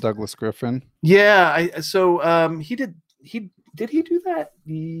 Shout to Douglas Griffin. Yeah. He did. Did he do that?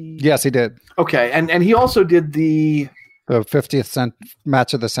 Yes, he did. Okay, and he also did the 50th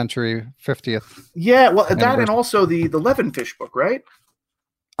match of the century, 50th. that, and also the Levenfish book, right?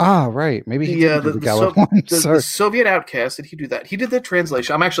 Ah, right. Maybe he did do the Geller one. Sorry. The Soviet Outcast. Did he do that? He did the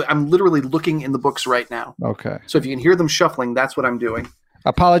translation. I'm literally looking in the books right now. Okay. So if you can hear them shuffling, that's what I'm doing.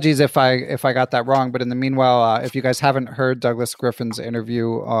 Apologies if I got that wrong, but in the meanwhile, if you guys haven't heard Douglas Griffin's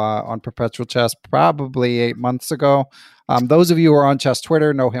interview on Perpetual Chess, probably 8 months ago, those of you who are on Chess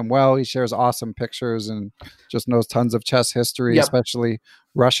Twitter know him well. He shares awesome pictures and just knows tons of chess history, Yep. especially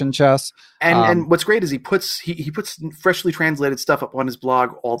Russian chess. And what's great is he puts freshly translated stuff up on his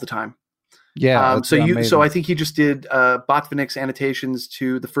blog all the time. Yeah. So I think he just did Botvinnik's annotations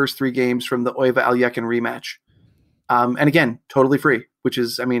to the first 3 games from the Oiva Alyekin rematch. And again, totally free, which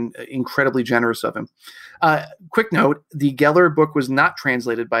is, incredibly generous of him. Quick note, the Geller book was not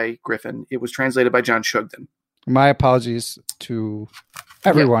translated by Griffin. It was translated by John Shugden. My apologies to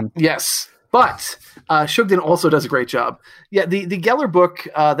everyone. Yeah, yes. But Shugden also does a great job. Yeah, the Geller book,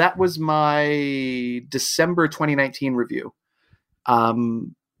 that was my December 2019 review.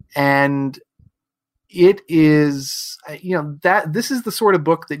 And it is, this is the sort of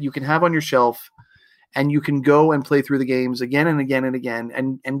book that you can have on your shelf and you can go and play through the games again and again and again.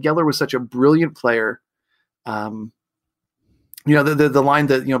 And Geller was such a brilliant player. The line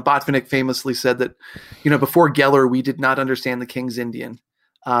that, Botvinnik famously said that, before Geller, we did not understand the King's Indian.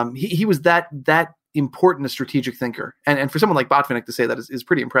 He was that important a strategic thinker. And for someone like Botvinnik to say that is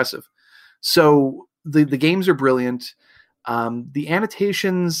pretty impressive. So the games are brilliant. The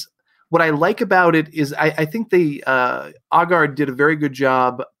annotations, what I like about it is I think Agard did a very good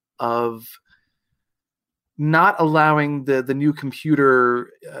job of not allowing the new computer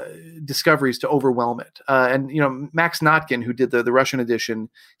discoveries to overwhelm it. And Max Notkin, who did the Russian edition,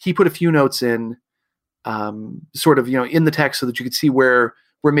 he put a few notes in sort of, in the text so that you could see where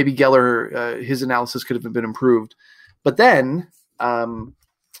maybe Geller, his analysis could have been improved. But then I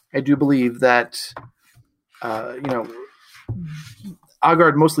do believe that,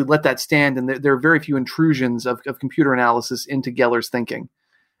 Agard mostly let that stand, and there are very few intrusions of computer analysis into Geller's thinking.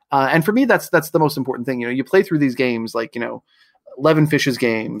 And for me, that's the most important thing. You play through these games like, Levenfish's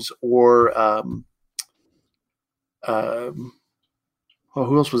games or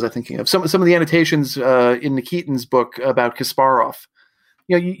who else was I thinking of? Some of the annotations in Nikitin's book about Kasparov.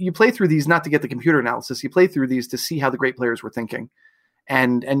 You play through these not to get the computer analysis. You play through these to see how the great players were thinking.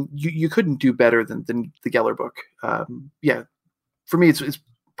 And you couldn't do better than the Geller book. For me, it's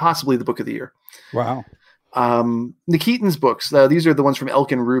possibly the book of the year. Wow. Nikitin's books, these are the ones from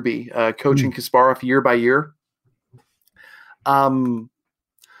Elkin Ruby, coaching Kasparov year by year. I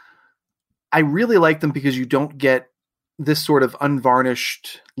really like them because you don't get this sort of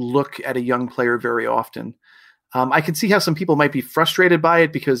unvarnished look at a young player very often. I can see how some people might be frustrated by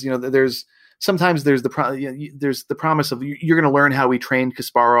it because, there's the promise of you're going to learn how we trained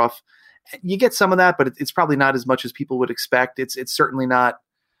Kasparov. You get some of that, but it's probably not as much as people would expect. It's certainly not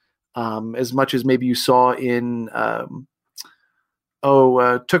as much as maybe you saw in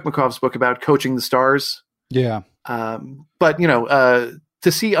Tukmakov's book about coaching the stars. Yeah. But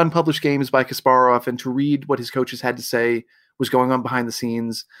to see unpublished games by Kasparov and to read what his coaches had to say was going on behind the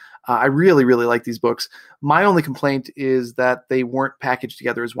scenes, I really, really like these books. My only complaint is that they weren't packaged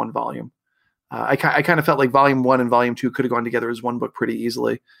together as one volume. I kind of felt like volume 1 and volume 2 could have gone together as one book pretty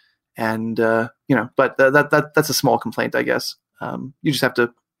easily. And, but that's a small complaint, I guess. You just have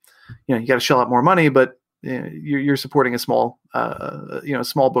to, you got to shell out more money, but you're supporting a small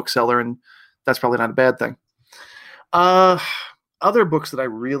small bookseller, and that's probably not a bad thing. Other books that I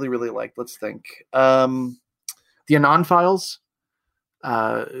really, really liked. Let's think. The Anon Files.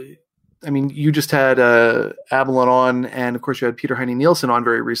 You just had Avalon on, and of course you had Peter Heine Nielsen on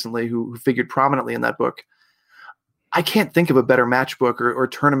very recently, who figured prominently in that book. I can't think of a better match book or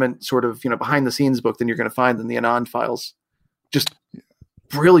tournament sort of behind the scenes book than you're going to find in the Anon Files. Just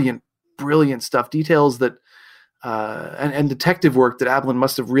brilliant stuff. Details that and detective work that Avalon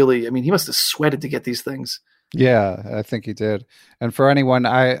must have really. He must have sweated to get these things. Yeah, I think he did. And for anyone,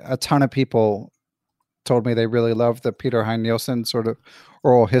 a ton of people told me they really loved the Peter Heine Nielsen sort of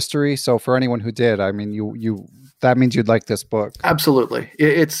oral history. So for anyone who did, you that means you'd like this book. Absolutely.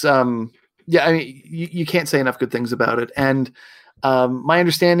 It's you can't say enough good things about it. And my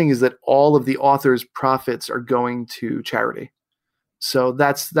understanding is that all of the author's profits are going to charity. So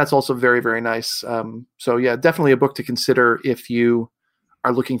that's also very, very nice. So yeah, definitely a book to consider if you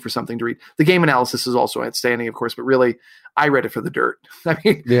are looking for something to read. The game analysis is also outstanding, of course, but really I read it for the dirt.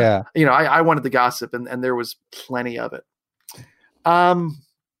 Yeah, I wanted the gossip, and there was plenty of it.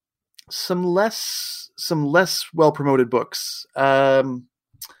 Some less well promoted books.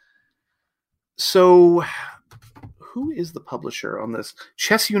 So who is the publisher on this?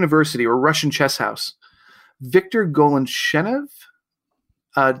 Chess University or Russian Chess House. Viktor Goloshchev,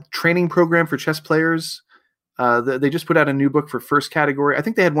 training program for chess players. They just put out a new book for first category. I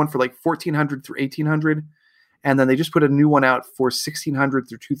think they had one for like 1400 through 1800. And then they just put a new one out for 1600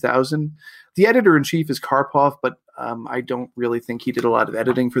 through 2000. The editor-in-chief is Karpov, but I don't really think he did a lot of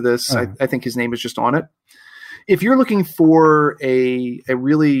editing for this. I think his name is just on it. If you're looking for a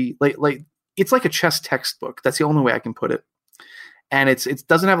really like it's like a chess textbook. That's the only way I can put it. And it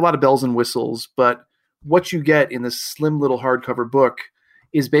doesn't have a lot of bells and whistles, but what you get in this slim little hardcover book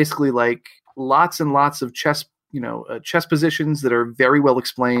is basically like lots and lots of chess positions that are very well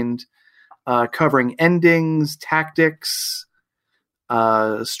explained, covering endings, tactics,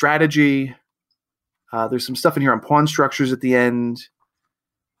 strategy. There's some stuff in here on pawn structures at the end,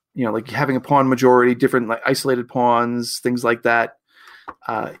 like having a pawn majority, different like isolated pawns, things like that.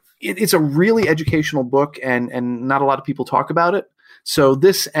 It's a really educational book, and not a lot of people talk about it. So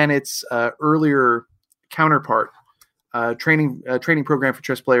this and its earlier counterpart, training program for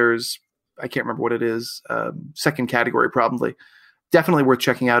chess players, I can't remember what it is, second category probably, definitely worth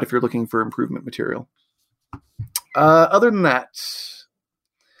checking out if you're looking for improvement material. Other than that,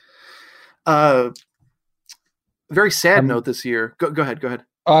 very sad note this year. Go ahead.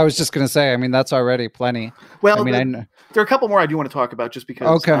 Oh, I was just going to say, that's already plenty. Well, there are a couple more I do want to talk about just because,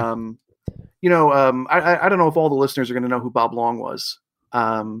 okay. I don't know if all the listeners are going to know who Bob Long was.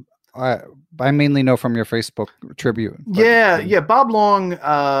 I mainly know from your Facebook tribute. Yeah. Bob Long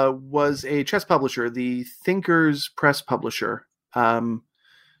was a chess publisher, the Thinkers Press publisher, who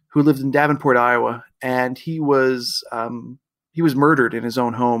lived in Davenport, Iowa, and he was murdered in his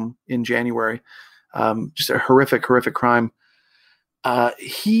own home in January. Just a horrific crime.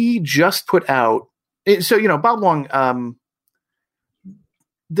 He just put out. So Bob Long.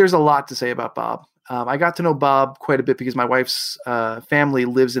 There's a lot to say about Bob. I got to know Bob quite a bit because my wife's family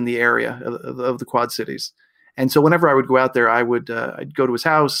lives in the area of the Quad Cities. And so whenever I would go out there, I'd go to his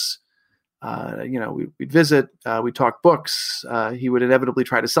house. We'd visit, we'd talk books. He would inevitably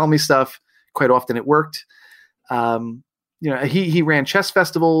try to sell me stuff. Quite often it worked. He ran chess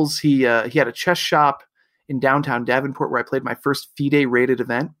festivals. He had a chess shop in downtown Davenport where I played my first FIDE rated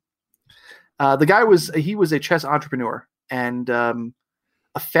event. The guy was a chess entrepreneur and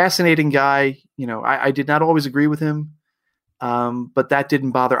a fascinating guy. I did not always agree with him, but that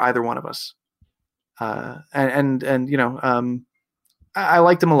didn't bother either one of us. I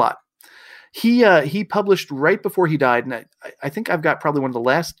liked him a lot. He published right before he died, and I think I've got probably one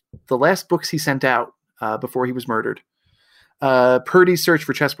of the last books he sent out before he was murdered. Purdy's Search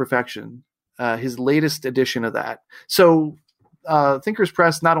for Chess Perfection, his latest edition of that. So Thinkers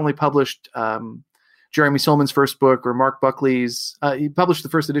Press not only published Jeremy Silman's first book or Mark Buckley's, he published the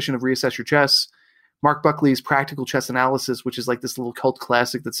first edition of Reassess Your Chess, Mark Buckley's Practical Chess Analysis, which is like this little cult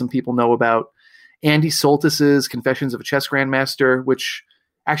classic that some people know about, Andy Soltis's Confessions of a Chess Grandmaster, which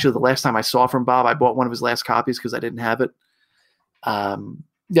actually the last time I saw from Bob, I bought one of his last copies because I didn't have it.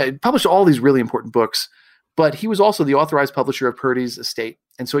 He published all these really important books, but he was also the authorized publisher of Purdy's estate.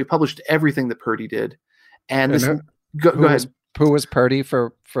 And so he published everything that Purdy did. And this, go ahead. Who was Purdy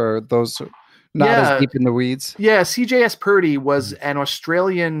for those not as deep in the weeds? Yeah, CJS Purdy was an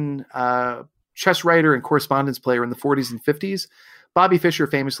Australian chess writer and correspondence player in the 40s and 50s. Bobby Fischer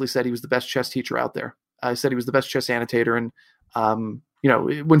famously said he was the best chess teacher out there. He said he was the best chess annotator. And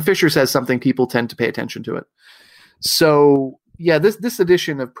when Fisher says something, people tend to pay attention to it. So yeah, this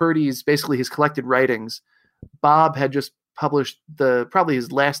edition of Purdy's, basically his collected writings, Bob had just published probably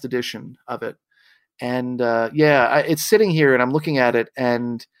his last edition of it. And it's sitting here and I'm looking at it,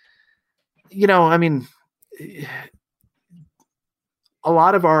 and a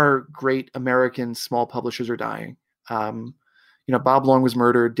lot of our great American small publishers are dying. Bob Long was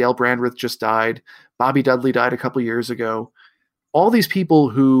murdered. Dale Brandreth just died. Bobby Dudley died a couple years ago. All these people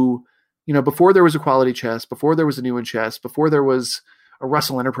who, before there was a Quality Chess, before there was a New in Chess, before there was a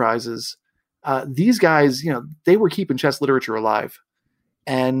Russell Enterprises, these guys, they were keeping chess literature alive.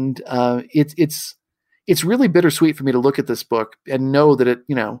 And it's really bittersweet for me to look at this book and know that it,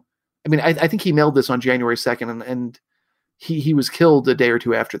 I think he mailed this on January 2nd and he was killed a day or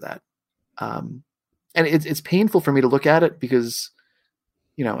two after that. And it's painful for me to look at it because,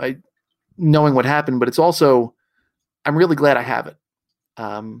 knowing what happened, but it's also, I'm really glad I have it.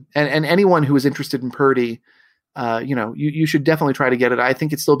 And anyone who is interested in Purdy, you should definitely try to get it. I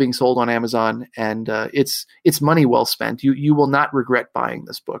think it's still being sold on Amazon, and it's money well spent. You will not regret buying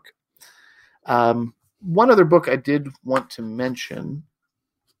this book. One other book I did want to mention.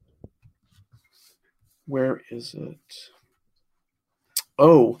 Where is it?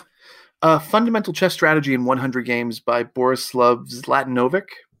 Oh, Fundamental Chess Strategy in 100 Games by Borislav Zlatanovic.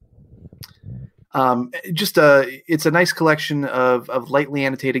 It's a nice collection of lightly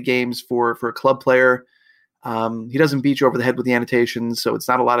annotated games for a club player. He doesn't beat you over the head with the annotations, so it's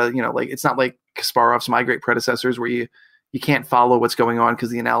not a lot of, it's not like Kasparov's My Great Predecessors where you can't follow what's going on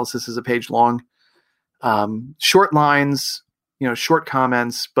because the analysis is a page long. Short lines, short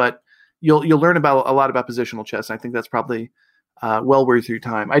comments, but you'll learn about a lot about positional chess. And I think that's probably well worth your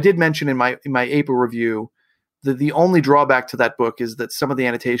time. I did mention in my April review that the only drawback to that book is that some of the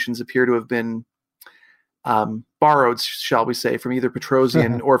annotations appear to have been borrowed, shall we say, from either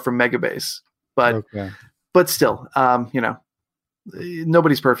Petrosian or from Megabase. But still,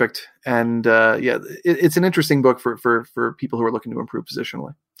 nobody's perfect. And it's an interesting book for people who are looking to improve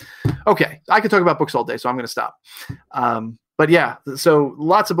positionally. Okay, I could talk about books all day, so I'm going to stop. But yeah, so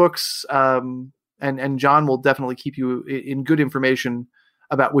lots of books, and John will definitely keep you in good information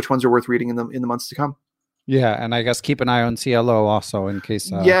about which ones are worth reading in the months to come. Yeah, and I guess keep an eye on CLO also in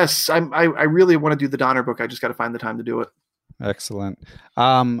case. Yes, I really want to do the Donner book. I just got to find the time to do it. Excellent.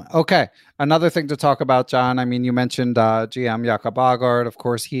 Okay, another thing to talk about, John. I mean, you mentioned GM Jakob Aagaard. Of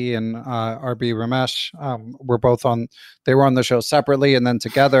course, he and RB Ramesh they were on the show separately and then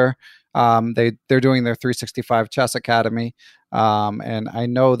together. They're doing their 365 Chess Academy. And I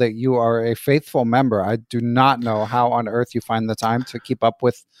know that you are a faithful member. I do not know how on earth you find the time to keep up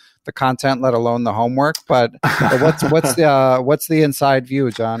with the content, let alone the homework. But what's the inside view,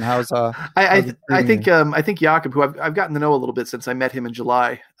 John? I think Jakob, who I've gotten to know a little bit since I met him in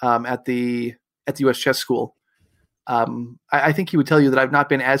July at the US Chess School. I think he would tell you that I've not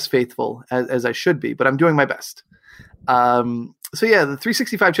been as faithful as I should be, but I'm doing my best. So yeah, the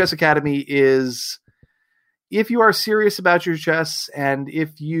 365 Chess Academy is, if you are serious about your chess and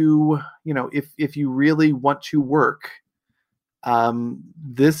if you really want to work,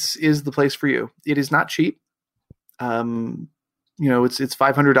 this is the place for you. It is not cheap. It's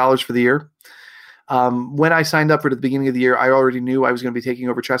 $500 for the year. When I signed up for it at the beginning of the year, I already knew I was going to be taking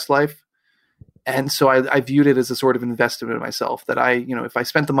over Chess Life. And so I viewed it as a sort of investment in myself that if I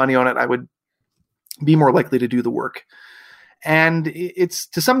spent the money on it, I would be more likely to do the work. And it's,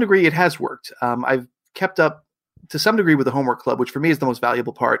 to some degree, it has worked. I've kept up to some degree with the homework club, which for me is the most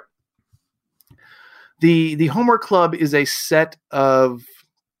valuable part. The homework club is a set of,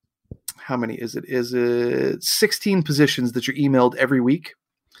 how many is it? Is it 16 positions that you're emailed every week?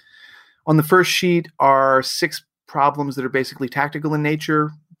 On the first sheet are 6 problems that are basically tactical in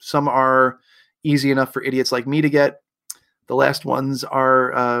nature. Some are easy enough for idiots like me to get. The last ones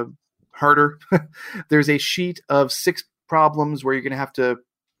are harder. There's a sheet of 6 problems where you're going to have to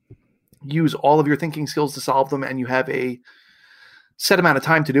use all of your thinking skills to solve them, and you have a set amount of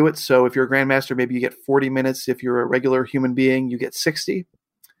time to do it. So if you're a grandmaster, maybe you get 40 minutes. If you're a regular human being, you get 60.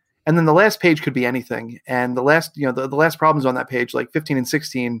 And then the last page could be anything. And the last problems on that page, like 15 and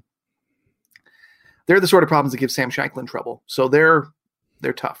 16, they're the sort of problems that give Sam Shanklin trouble. So they're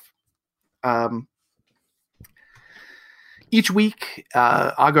tough. Each week,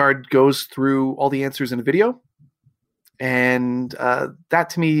 Aagaard goes through all the answers in a video. And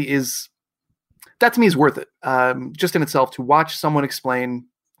that to me is worth it, just in itself, to watch someone explain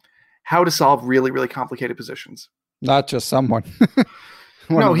how to solve really, really complicated positions. Not just someone.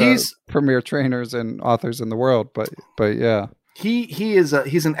 He's premier trainers and authors in the world, but yeah, he's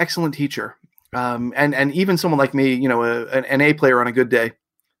an excellent teacher. And even someone like me, an A player on a good day,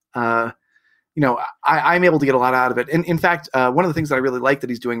 I'm able to get a lot out of it. And in fact, one of the things that I really like that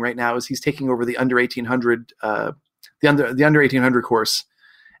he's doing right now is he's taking over the under 1800, the under 1800 course,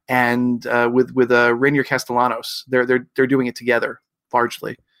 and with Rainier Castellanos, they're doing it together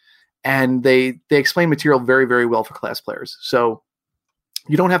largely, and they explain material very, very well for class players. So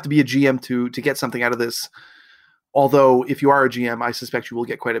you don't have to be a GM to get something out of this. Although if you are a GM, I suspect you will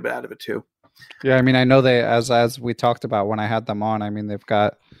get quite a bit out of it too. Yeah, I mean, I know they, as we talked about when I had them on, I mean, they've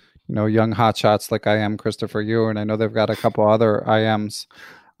got, young hotshots like I am Christopher Yu, and I know they've got a couple other IMs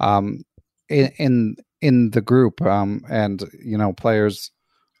in the group, and players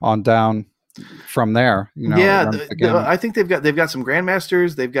on down from there. I think they've got some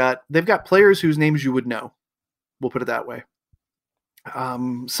grandmasters. They've got players whose names you would know. We'll put it that way.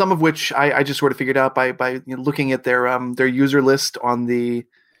 Some of which I just sort of figured out by looking at their user list on the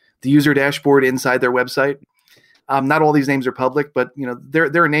user dashboard inside their website. Not all these names are public, but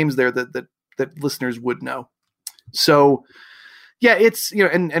there are names there that listeners would know. So yeah, it's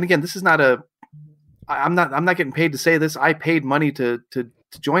and again, this is not I'm not getting paid to say this. I paid money to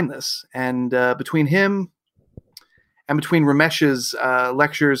join this, and between him and between Ramesh's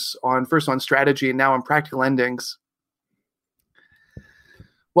lectures on strategy and now on practical endings,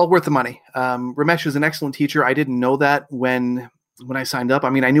 well worth the money. Ramesh is an excellent teacher. I didn't know that when I signed up. I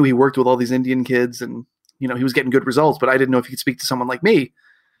mean, I knew he worked with all these Indian kids and he was getting good results, but I didn't know if he could speak to someone like me.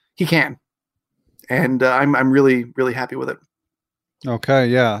 He can. And I'm really, really happy with it. Okay.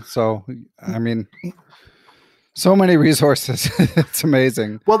 Yeah. So, I mean, so many resources. It's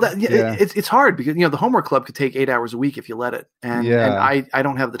amazing. Well, it's hard because, the homework club could take 8 hours a week if you let it. And I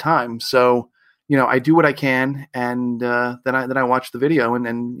don't have the time. So, I do what I can. And then I watch the video and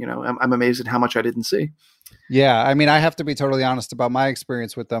I'm amazed at how much I didn't see. Yeah, I mean, I have to be totally honest about my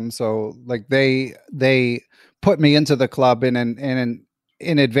experience with them. So, like, they put me into the club in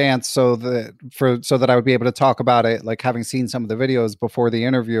advance so that I would be able to talk about it, like having seen some of the videos before the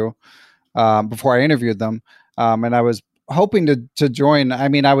interview, before I interviewed them, and I was hoping to join. I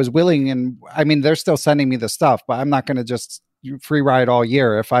mean, I was willing, and I mean, they're still sending me the stuff, but I'm not going to just free ride all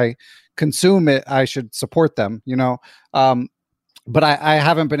year. If I consume it, I should support them. But I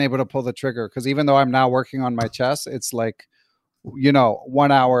haven't been able to pull the trigger because even though I'm now working on my chess, it's like,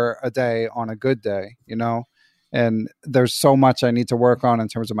 1 hour a day on a good day, and there's so much I need to work on in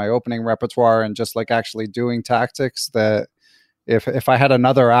terms of my opening repertoire and just like actually doing tactics that if I had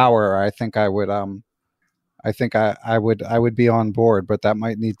another hour, I think I would, I would be on board, but that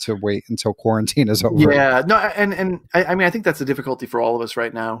might need to wait until quarantine is over. Yeah, no. And I mean, I think that's the difficulty for all of us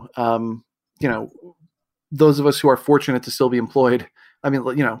right now. Those of us who are fortunate to still be employed, I mean,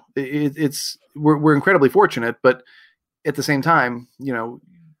 we're incredibly fortunate, but at the same time,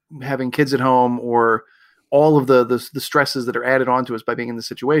 having kids at home or all of the stresses that are added onto us by being in this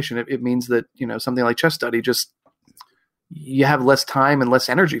situation, it means that, something like chess study, just, you have less time and less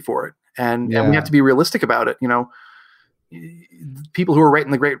energy for it. And we have to be realistic about it. People who are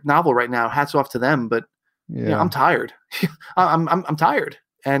writing the great novel right now, hats off to them, but I'm tired. I'm tired.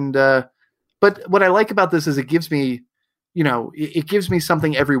 And, but what I like about this is it gives me, it gives me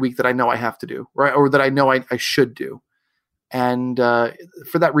something every week that I know I have to do, right? Or that I know I should do. And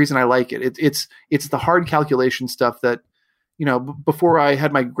for that reason, I like it. It's the hard calculation stuff that, before I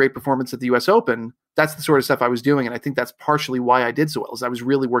had my great performance at the US Open, that's the sort of stuff I was doing. And I think that's partially why I did so well, is I was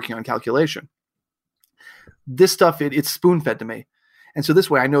really working on calculation. This stuff, it's spoon fed to me. And so this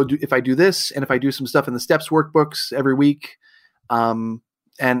way I know if I do this, and if I do some stuff in the steps workbooks every week, and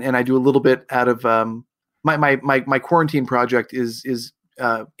I do a little bit out of my quarantine project is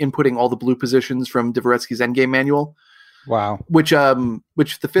inputting all the blue positions from Dvoretsky's Endgame Manual. Wow. Which the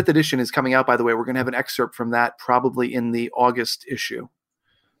 5th edition is coming out, by the way. We're going to have an excerpt from that probably in the August issue.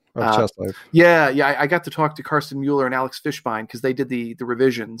 Of Chess Life. Yeah. I got to talk to Karsten Mueller and Alex Fishbein because they did the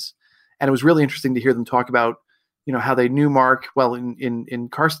revisions, and it was really interesting to hear them talk about how they knew Mark. Well, in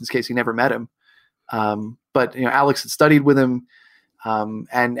Karsten's case, he never met him, but Alex had studied with him.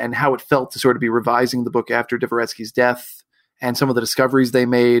 And how it felt to sort of be revising the book after Dvoretsky's death and some of the discoveries they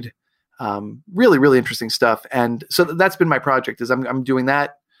made. Really, really interesting stuff. And so that's been my project is I'm doing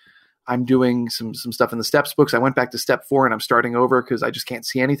that. I'm doing some stuff in the steps books. I went back to step 4 and I'm starting over because I just can't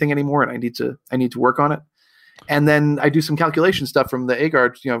see anything anymore. And I need to work on it. And then I do some calculation stuff from the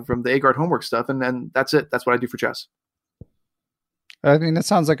Agard, from the Agard homework stuff. And then that's it. That's what I do for chess. I mean, it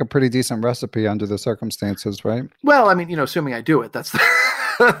sounds like a pretty decent recipe under the circumstances, right? Well, I mean, assuming I do it, that's the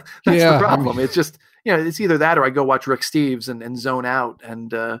problem. I mean, it's just, it's either that or I go watch Rick Steves and zone out.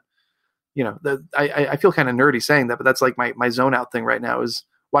 And, I feel kind of nerdy saying that, but that's like my zone out thing right now is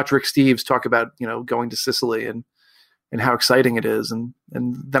watch Rick Steves talk about, going to Sicily and how exciting it is. And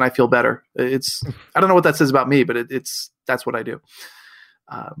then I feel better. I don't know what that says about me, but that's what I do.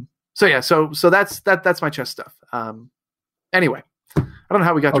 So that's my chess stuff. Anyway, I don't know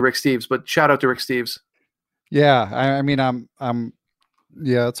how we got to Rick Steves, but shout out to Rick Steves. Yeah. I mean,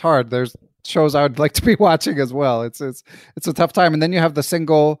 yeah, it's hard. There's shows I would like to be watching as well. It's a tough time. And then you have the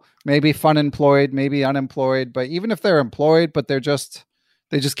single, maybe fun employed, maybe unemployed, but even if they're employed, but they just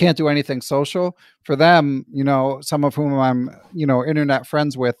can't do anything social for them, some of whom I'm, internet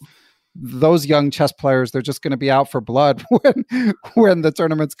friends with, those young chess players, they're just going to be out for blood when the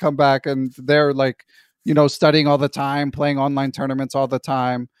tournaments come back, and they're like, studying all the time, playing online tournaments all the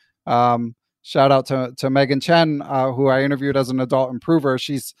time. Shout out to Megan Chen, who I interviewed as an adult improver.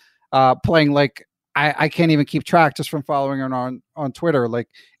 She's playing like, I can't even keep track just from following her on Twitter, like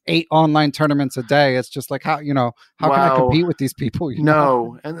 8 online tournaments a day. It's just like, how can I compete with these people?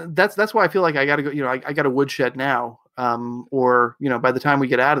 No. And that's why I feel like I got to go, I got a woodshed now. Or, by the time we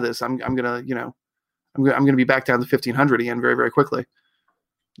get out of this, I'm going to be back down to 1500 again very, very quickly.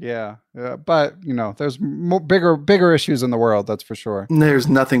 Yeah. But there's bigger issues in the world. That's for sure. There's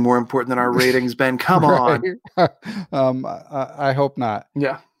nothing more important than our ratings, Ben. Come on. I hope not.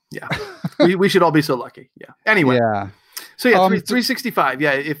 Yeah. we should all be so lucky. Yeah. Anyway. Yeah. So yeah, 365.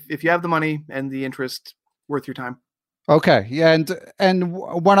 Yeah. If you have the money and the interest, worth your time. Okay. Yeah. And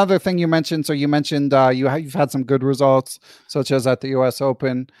one other thing you mentioned. So you mentioned you've had some good results, such as at the US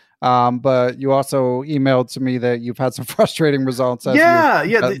Open. But you also emailed to me that you've had some frustrating results. Go ahead.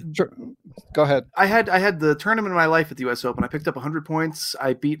 I had the tournament of my life at the US Open. I picked up 100 points.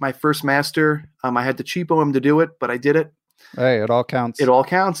 I beat my first master. I had to cheapo him to do it, but I did it. Hey, it all counts.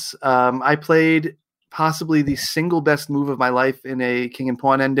 I played possibly the single best move of my life in a king and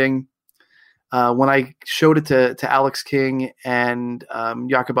pawn ending. When I showed it to Alex King and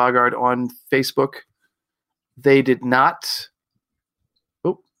Jakob Aagaard on Facebook, they did not.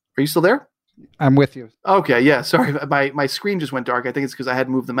 Oh, are you still there? I'm with you. Okay, yeah. Sorry, my screen just went dark. I think it's because I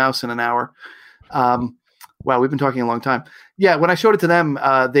hadn't moved the mouse in an hour. Wow, we've been talking a long time. Yeah, when I showed it to them,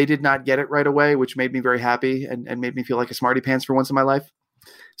 they did not get it right away, which made me very happy and made me feel like a smarty pants for once in my life.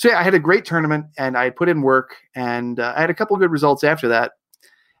 So yeah, I had a great tournament and I put in work and I had a couple of good results after that.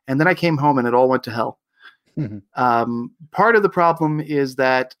 And then I came home and it all went to hell. Mm-hmm. Part of the problem is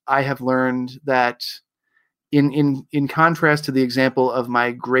that I have learned that in contrast to the example of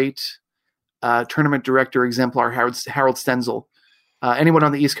my great tournament director exemplar, Harold Stenzel, anyone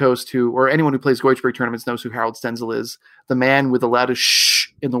on the East Coast or anyone who plays Goichberg tournaments knows who Harold Stenzel is, the man with the loudest shh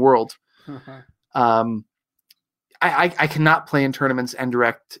in the world. Uh-huh. I cannot play in tournaments and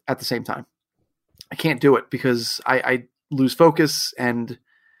direct at the same time. I can't do it because I lose focus and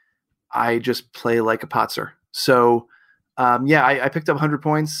I just play like a potser. So, I picked up 100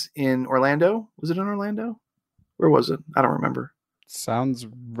 points in Orlando. Was it in Orlando? Where was it? I don't remember.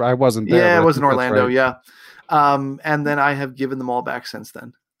 I wasn't there. Yeah, it was in Orlando. Right. Yeah. And then I have given them all back since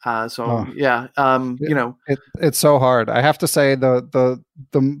then. It's so hard. I have to say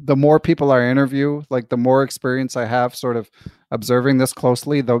the more people I interview, like the more experience I have sort of observing this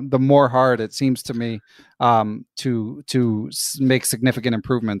closely, the more hard it seems to me to make significant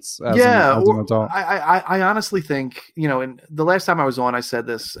improvements as an adult. I honestly think, and the last time I was on, I said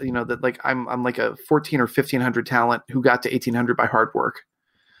this, that like I'm like a 14 or 1500 talent who got to 1800 by hard work.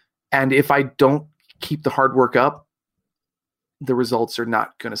 And if I don't keep the hard work up, the results are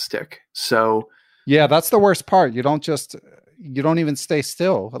not going to stick. So yeah, that's the worst part. You don't even stay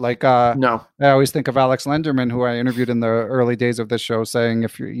still. Like, no, I always think of Alex Lenderman, who I interviewed in the early days of this show, saying,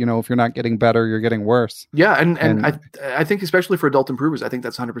 if you're not getting better, you're getting worse. Yeah. And I think especially for adult improvers, I think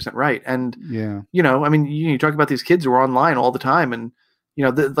that's 100% right. And, you talk about these kids who are online all the time and,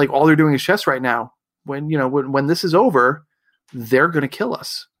 like all they're doing is chess right now. When this is over, they're going to kill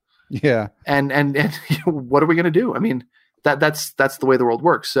us. Yeah. And what are we going to do? I mean, that's the way the world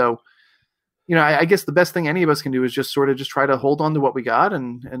works. So, I guess the best thing any of us can do is just try to hold on to what we got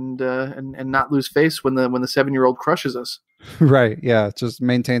and not lose face when the 7-year-old crushes us. Right. Yeah. Just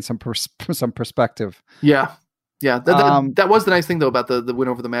maintain some perspective. Yeah. Yeah. That was the nice thing though about the win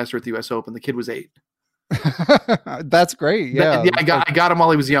over the master at the US Open. The kid was 8. That's great. Yeah. I got him while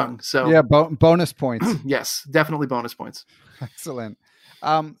he was young. So yeah. Bonus points. Yes, definitely bonus points. Excellent.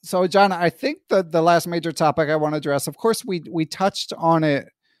 So John, I think the last major topic I want to address, of course, we touched on it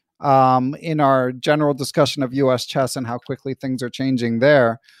in our general discussion of US chess and how quickly things are changing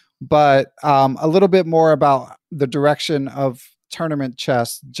there, but a little bit more about the direction of tournament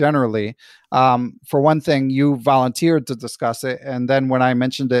chess generally. For one thing, you volunteered to discuss it, and then when I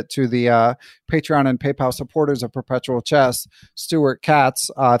mentioned it to the Patreon and PayPal supporters of Perpetual Chess, Stuart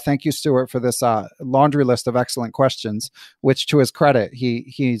Katz, thank you, Stuart, for this laundry list of excellent questions, which to his credit,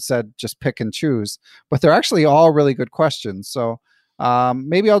 he said just pick and choose, but they're actually all really good questions. So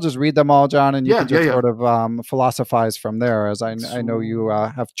maybe I'll just read them all, John, and you can just sort of philosophize from there, as I know you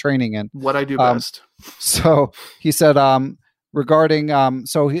have training in. What I do best. So he said, regarding,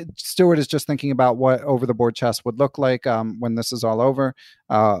 Stuart is just thinking about what over-the-board chess would look like when this is all over.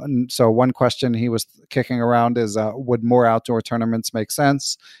 So one question he was kicking around is, would more outdoor tournaments make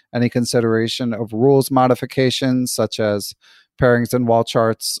sense? Any consideration of rules modifications, such as pairings and wall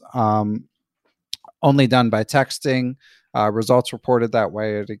charts, only done by texting, results reported that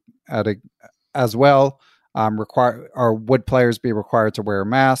way as well. Would players be required to wear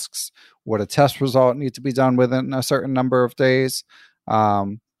masks? Would a test result need to be done within a certain number of days?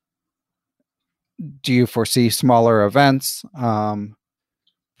 Do you foresee smaller events?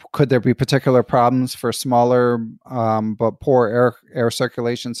 Could there be particular problems for smaller but poor air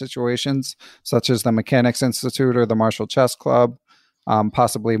circulation situations, such as the Mechanics Institute or the Marshall Chess Club?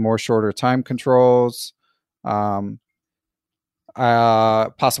 Possibly more shorter time controls.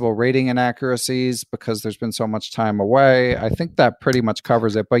 Possible rating inaccuracies because there's been so much time away. I think that pretty much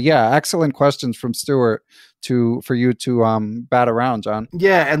covers it. But yeah, excellent questions from Stuart for you to bat around, John.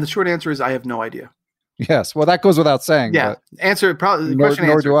 Yeah, and the short answer is I have no idea. Yes, well, that goes without saying. Yeah, answer probably.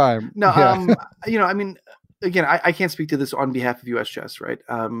 Nor do I. No, yeah. I mean, again, I can't speak to this on behalf of US Chess, right?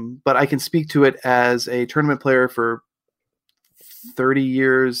 But I can speak to it as a tournament player for 30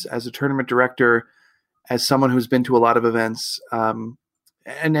 years, as a tournament director, as someone who's been to a lot of events,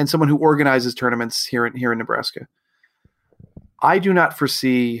 and someone who organizes tournaments here in Nebraska. I do not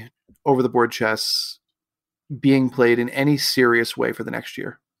foresee over-the-board chess being played in any serious way for the next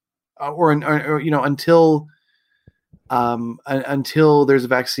year, or until there's a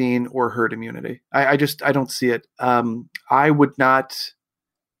vaccine or herd immunity. I don't see it. I would not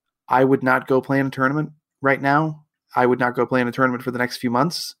go play in a tournament right now. I would not go play in a tournament for the next few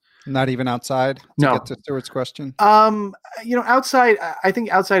months. Not even outside? No. Get to Stuart's question. Outside, I think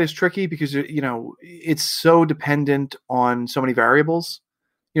outside is tricky because, it's so dependent on so many variables.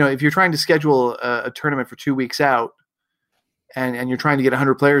 If you're trying to schedule a tournament for 2 weeks out and you're trying to get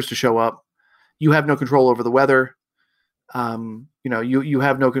 100 players to show up, you have no control over the weather. You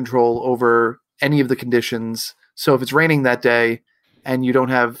have no control over any of the conditions. So if it's raining that day and you don't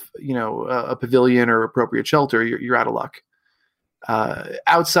have, a pavilion or appropriate shelter, you're out of luck.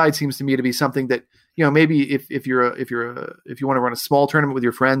 Outside seems to me to be something that, maybe if you want to run a small tournament with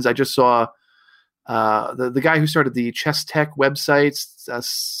your friends. I just saw the guy who started the Chess Tech website,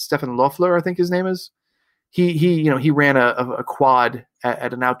 Stefan Loeffler, I think his name is. He ran a quad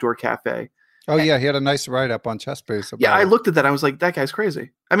at an outdoor cafe. Oh yeah, he had a nice write up on ChessBase. Yeah, I looked at that. I was like, that guy's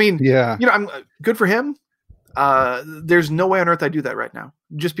crazy. I mean, yeah, I'm good for him. There's no way on earth I do that right now,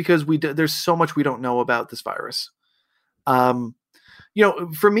 just because there's so much we don't know about this virus.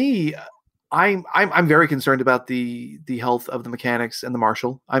 For me, I'm very concerned about the health of the Mechanics and the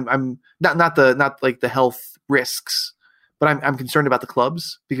Marshall. I'm not like the health risks, but I'm concerned about the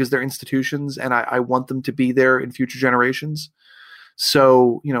clubs because they're institutions and I want them to be there in future generations.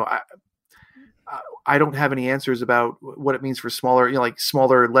 So, I don't have any answers about what it means for smaller,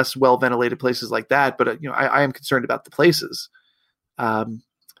 smaller, less well ventilated places like that. But I am concerned about the places. I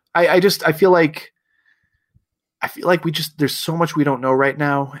feel like there's so much we don't know right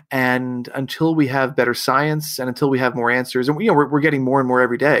now. And until we have better science and until we have more answers, and we're getting more and more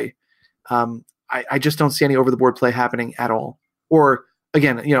every day. I just don't see any over the board play happening at all. Or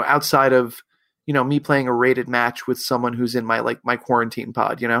again, outside of, me playing a rated match with someone who's in my quarantine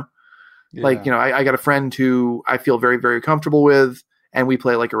pod, Yeah. I got a friend who I feel very, very comfortable with, and we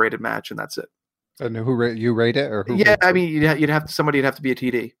play like a rated match, and that's it. And you rate it, or who? Yeah, I mean, you'd have to be a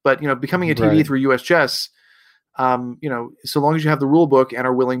TD, but becoming a TD through US Chess, so long as you have the rule book and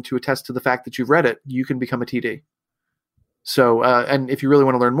are willing to attest to the fact that you've read it, you can become a TD. So, and if you really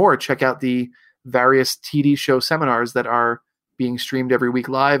want to learn more, check out the various TD show seminars that are being streamed every week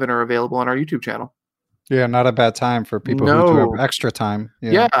live and are available on our YouTube channel. Yeah, not a bad time for people who do have extra time.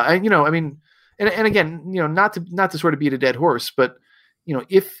 Yeah, and and again, not to sort of beat a dead horse, but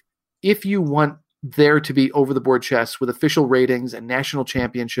if you want there to be over the board chess with official ratings and national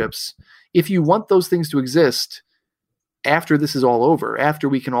championships, if you want those things to exist after this is all over, after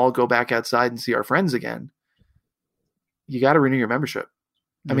we can all go back outside and see our friends again, you got to renew your membership.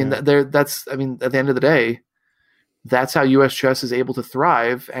 I mean, at the end of the day, that's how U.S. chess is able to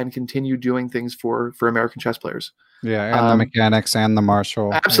thrive and continue doing things for American chess players. Yeah, and the mechanics and the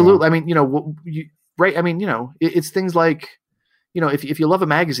Marshall. Absolutely. I mean, right. I mean, it's things like, if you love a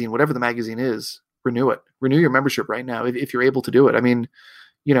magazine, whatever the magazine is, renew it. Renew your membership right now if you're able to do it. I mean,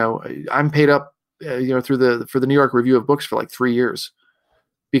 I'm paid up, for the New York Review of Books for like 3 years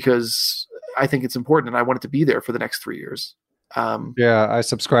because I think it's important and I want it to be there for the next 3 years. I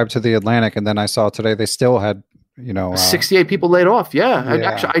subscribed to the Atlantic, and then I saw today they still had 68 people laid off.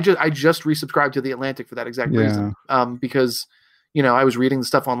 I just resubscribed to the Atlantic for that exact reason. Because I was reading the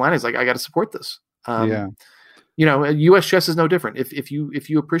stuff online. I was like, I got to support this. U.S. chess is no different. If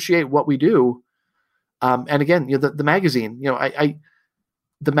you appreciate what we do, and again, the magazine.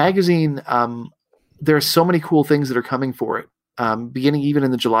 The magazine. There are so many cool things that are coming for it. Beginning even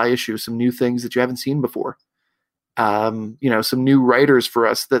in the July issue, some new things that you haven't seen before. Some new writers for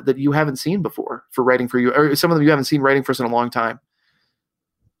us that you haven't seen before for writing for you, or some of them you haven't seen writing for us in a long time.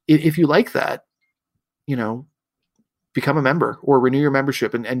 If you like that, become a member or renew your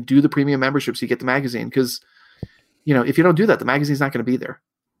membership and do the premium membership so you get the magazine. Because, if you don't do that, the magazine's not going to be there.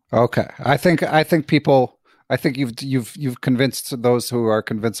 Okay. I think you've convinced those who are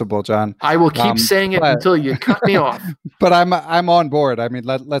convincible, John. I will keep saying it until you cut me off. But I'm on board. I mean,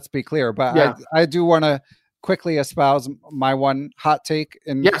 let's be clear. But I do want to quickly espouse my one hot take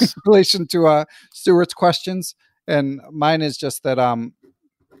in relation to Stuart's questions. And mine is just that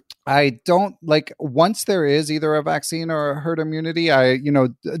I don't like, once there is either a vaccine or a herd immunity,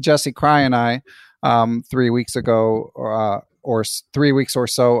 Jesse Cry and I 3 weeks ago or 3 weeks or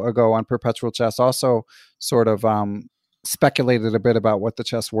so ago on Perpetual Chess also sort of speculated a bit about what the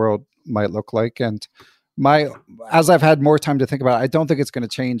chess world might look like. And as I've had more time to think about it, I don't think it's going to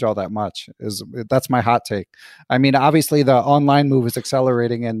change all that much. That's my hot take. I mean, obviously the online move is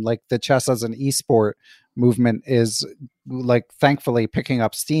accelerating, and like the chess as an esport movement is like thankfully picking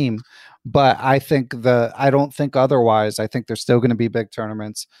up steam. But I don't think otherwise. I think there's still going to be big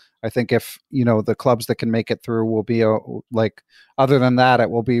tournaments. I think if the clubs that can make it through will be other than that,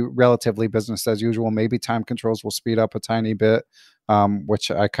 it will be relatively business as usual. Maybe time controls will speed up a tiny bit, which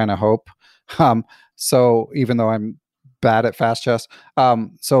I kind of hope. So even though I'm bad at fast chess,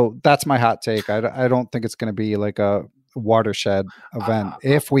 so that's my hot take. I don't think it's going to be like a watershed event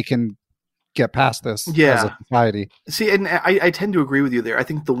if we can get past this as a society. See, and I tend to agree with you there. I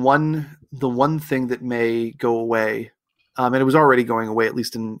think the one thing that may go away, and it was already going away, at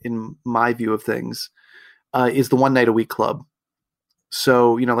least in my view of things, is the 1 night a week club.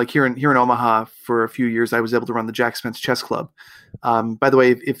 So, like here in Omaha for a few years, I was able to run the Jack Spence Chess Club. By the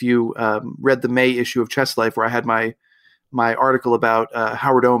way, if you read the May issue of Chess Life, where I had my article about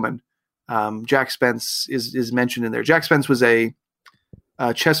Howard Oman, Jack Spence is mentioned in there. Jack Spence was a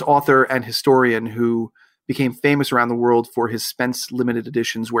chess author and historian who became famous around the world for his Spence limited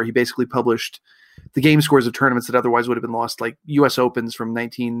editions, where he basically published the game scores of tournaments that otherwise would have been lost, like U.S. Opens from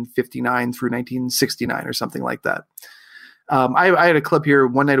 1959 through 1969 or something like that. I had a club here,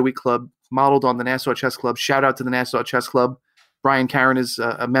 1 night a week club, modeled on the Nassau Chess Club. Shout out to the Nassau Chess Club. Brian Caron is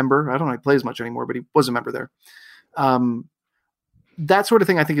a member. I don't know if he plays much anymore, but he was a member there. That sort of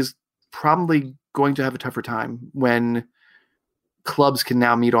thing I think is probably going to have a tougher time when clubs can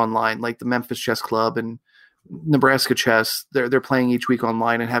now meet online, like the Memphis Chess Club and Nebraska Chess. They're playing each week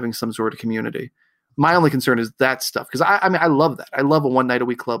online and having some sort of community. My only concern is that stuff, because I mean I love that. I love a 1 night a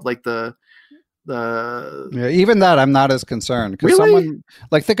week club, like even that I'm not as concerned, because really? Someone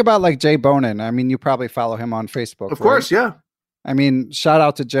like, think about like Jay Bonin. I mean, you probably follow him on Facebook, of course, yeah. I mean, shout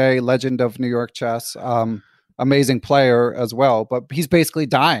out to Jay, legend of New York chess, amazing player as well, but he's basically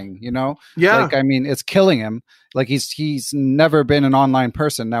dying, like, I mean, it's killing him. Like he's never been an online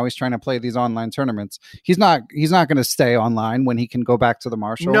person. Now he's trying to play these online tournaments. He's not going to stay online when he can go back to the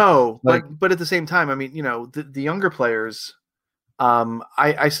Marshall. No, but at the same time, I mean, the younger players,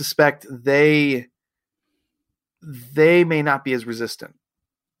 I suspect they may not be as resistant.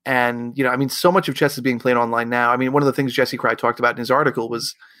 And, I mean, so much of chess is being played online now. I mean, one of the things Jesse Cry talked about in his article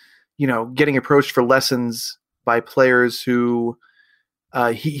was, getting approached for lessons by players who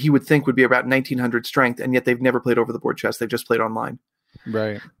he would think would be about 1900 strength, and yet they've never played over the board chess. They've just played online.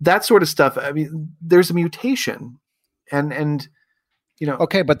 Right. That sort of stuff. I mean, there's a mutation and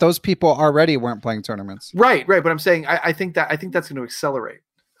okay, but those people already weren't playing tournaments. Right. But I'm saying, I think that's going to accelerate.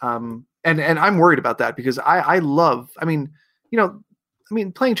 And I'm worried about that, because I love,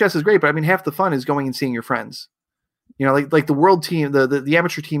 playing chess is great, but I mean, half the fun is going and seeing your friends, like the world team, the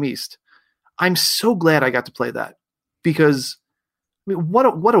amateur team East. I'm so glad I got to play that, because I mean, what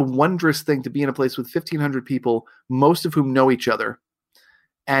a wondrous thing to be in a place with 1,500 people, most of whom know each other,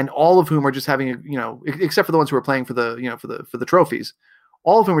 and all of whom are just having except for the ones who are playing for the trophies,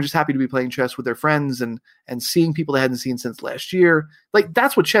 all of whom are just happy to be playing chess with their friends and seeing people they hadn't seen since last year. Like,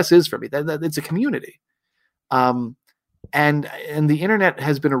 that's what chess is for me. That it's a community. And the internet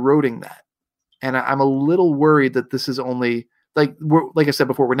has been eroding that. And I'm a little worried that this is only like I said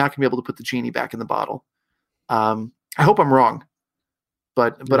before, we're not going to be able to put the genie back in the bottle. I hope I'm wrong,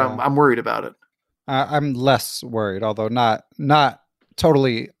 but yeah. I'm worried about it. I'm less worried, although not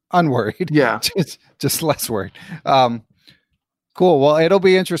totally unworried. Yeah, just less worried. Cool. Well, it'll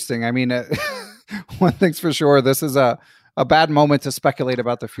be interesting. I mean, one thing's for sure, this is a bad moment to speculate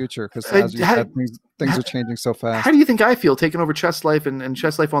about the future because, as you said, things are changing so fast. How do you think I feel taking over Chess Life and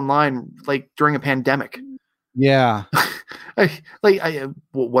Chess Life Online, like during a pandemic? Yeah.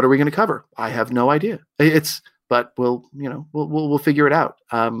 What are we going to cover? I have no idea. But we'll figure it out.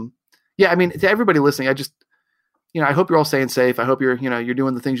 Yeah. I mean, to everybody listening, I hope you're all staying safe. I hope you're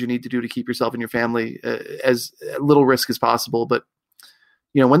doing the things you need to do to keep yourself and your family as little risk as possible. But,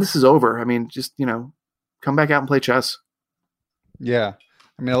 when this is over, I mean, just, come back out and play chess. Yeah.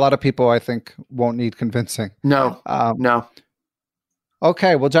 I mean, a lot of people, I think, won't need convincing. No.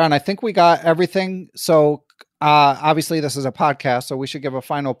 Okay. Well, John, I think we got everything. So obviously this is a podcast, so we should give a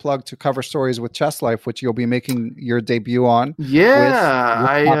final plug to Cover Stories with Chess Life, which you'll be making your debut on.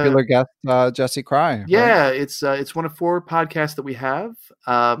 Yeah. With popular guest, Jesse Cry. Yeah. Right? It's one of 4 podcasts that we have.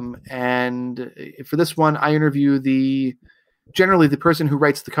 And for this one, I interview generally the person who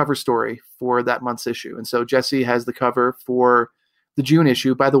writes the cover story for that month's issue. And so Jesse has the cover for the June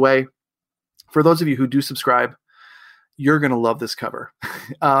issue. By the way, for those of you who do subscribe, you're going to love this cover.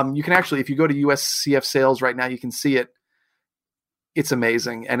 You can actually, if you go to USCF sales right now, you can see it. It's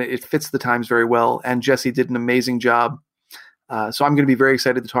amazing. And it fits the times very well. And Jesse did an amazing job. So I'm going to be very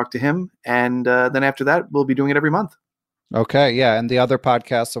excited to talk to him. And then after that, we'll be doing it every month. Okay. Yeah. And the other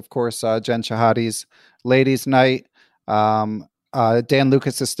podcasts, of course, Jen Shahadi's Ladies Night. Dan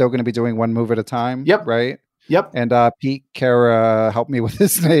Lucas is still going to be doing One Move at a Time. Yep. Right. Yep. And Pete help me with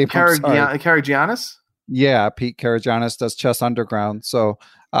his name. Karagiannis? Yeah, Pete Karagiannis does Chess Underground. So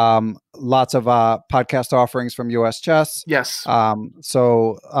lots of podcast offerings from US Chess. Yes.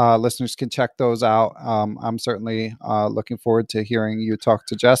 So listeners can check those out. I'm certainly looking forward to hearing you talk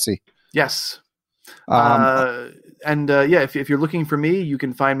to Jesse. Yes. If you're looking for me, you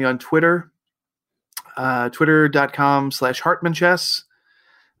can find me on Twitter, twitter.com/HartmanChess.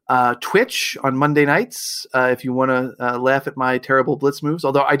 Twitch on Monday nights, if you want to laugh at my terrible blitz moves.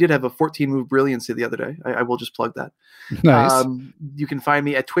 Although I did have a 14-move brilliancy the other day. I will just plug that. Nice. You can find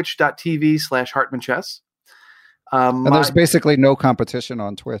me at twitch.tv/HartmanChess. And there's basically no competition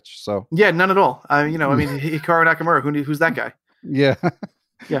on Twitch. So yeah, none at all. Hikaru Nakamura, who's that guy? Yeah.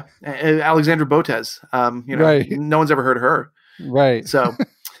 Yeah. Alexandra Botez. Right. No one's ever heard of her. Right. So,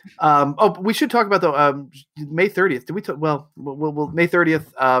 we should talk about May 30th. Did we talk? Well, May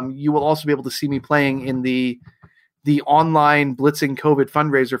 30th. You will also be able to see me playing in the online Blitzing COVID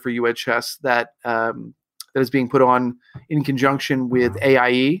fundraiser for US Chess that is being put on in conjunction with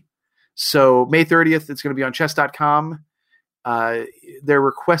AIE. So May 30th, it's going to be on chess.com. They're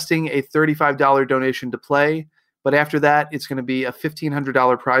requesting a $35 donation to play, but after that, it's going to be a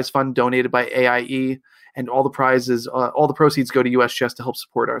 $1,500 prize fund donated by AIE. And all the prizes, all the proceeds go to US Chess to help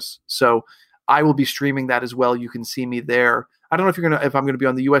support us. So I will be streaming that as well. You can see me there. I don't know if I'm going to be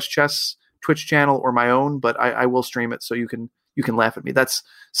on the US Chess Twitch channel or my own, but I will stream it so you can laugh at me. That's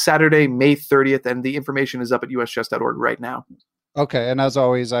Saturday, May 30th, and the information is up at uschess.org right now. Okay, and as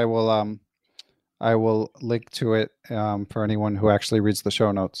always, I will link to it for anyone who actually reads the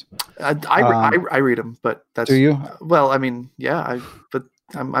show notes. I read them, but that's. Do you? Well, I mean, yeah, but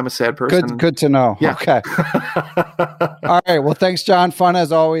I'm a sad person. Good to know. Yeah. Okay. All right. Well, thanks, John. Fun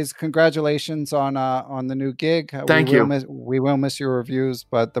as always. Congratulations on the new gig. Thank you. We will miss your reviews,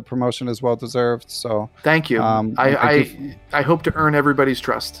 but the promotion is well deserved. So thank you. I hope to earn everybody's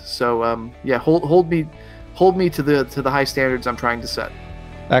trust. So hold me to the high standards I'm trying to set.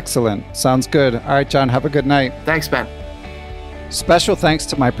 Excellent. Sounds good. All right, John. Have a good night. Thanks, Ben. Special thanks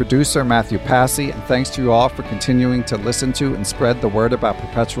to my producer, Matthew Passy, and thanks to you all for continuing to listen to and spread the word about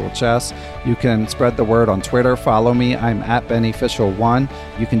Perpetual Chess. You can spread the word on Twitter. Follow me. I'm at BennyFishel1.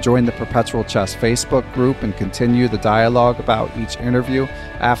 You can join the Perpetual Chess Facebook group and continue the dialogue about each interview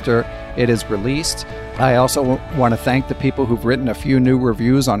after it is released. I also want to thank the people who've written a few new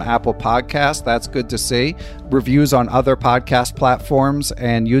reviews on Apple Podcasts. That's good to see. Reviews on other podcast platforms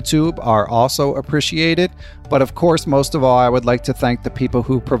and YouTube are also appreciated. But of course, most of all, I would like to thank the people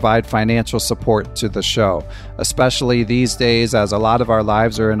who provide financial support to the show, especially these days as a lot of our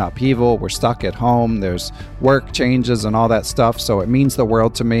lives are in upheaval. We're stuck at home. There's work changes and all that stuff. So it means the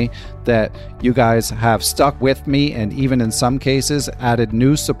world to me that you guys have stuck with me and even in some cases added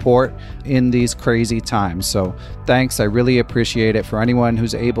new support in these crazy times. So thanks. I really appreciate it. For anyone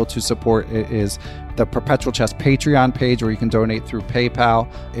who's able to support, it is the Perpetual Chess Patreon page where you can donate through PayPal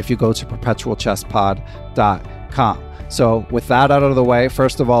if you go to perpetualchesspod.com. So with that out of the way,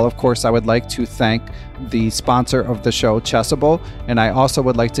 first of all, of course, I would like to thank the sponsor of the show, Chessable, and I also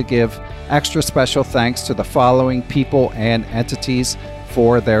would like to give extra special thanks to the following people and entities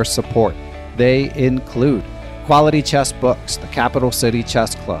for their support. They include Quality Chess Books, the Capital City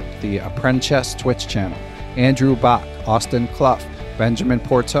Chess Club, the Apprentice Twitch channel, Andrew Bach, Austin Clough, Benjamin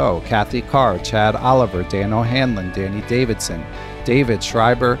Porteau, Kathy Carr, Chad Oliver, Dan O'Hanlon, Danny Davidson, David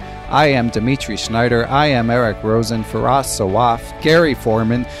Schreiber, I am Dimitri Schneider, I am Eric Rosen, Faraz Sawaf, Gary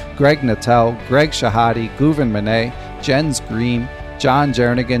Foreman, Greg Nattel, Greg Shahadi, Guven Manet, Jens Green, John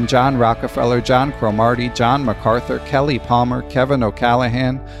Jernigan, John Rockefeller, John Cromarty, John MacArthur, Kelly Palmer, Kevin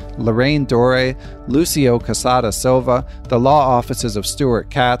O'Callahan, Lorraine Dore, Lucio Casada Silva, the law offices of Stuart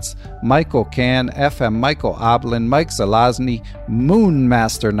Katz, Michael Can, FM Michael Oblin, Mike Zelazny,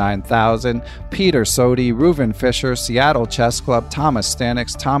 Moonmaster 9000, Peter Sodi, Reuven Fisher, Seattle Chess Club, Thomas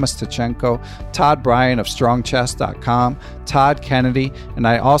Stanix, Thomas Tachenko, Todd Bryan of StrongChess.com, Todd Kennedy, and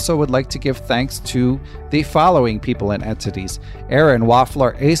I also would like to give thanks to the following people and entities: Aaron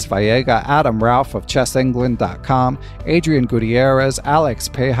Waffler, Ace Vallega, Adam Ralph of ChessEngland.com, Adrian Gutierrez, Alex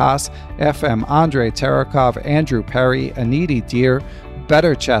Pejas, FM Andre Terakov, Andrew Perry, Aniti Deer,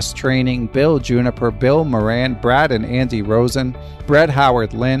 Better Chess Training, Bill Juniper, Bill Moran, Brad and Andy Rosen, Brett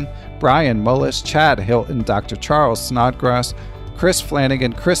Howard Lynn, Brian Mullis, Chad Hilton, Dr. Charles Snodgrass, Chris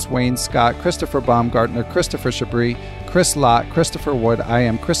Flanagan, Chris Wayne Scott, Christopher Baumgartner, Christopher Chabris, Chris Lott, Christopher Wood, I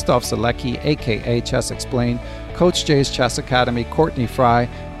am Christoph Zalecki, aka Chess Explained, Coach J's Chess Academy, Courtney Fry,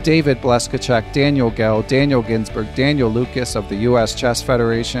 David Bleskacek, Daniel Gell, Daniel Ginsberg, Daniel Lucas of the U.S. Chess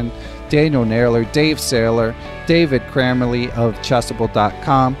Federation, Daniel Naylor, Dave Saylor, David Kramerly of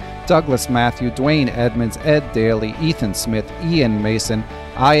Chessable.com, Douglas Matthew, Dwayne Edmonds, Ed Daly, Ethan Smith, Ian Mason,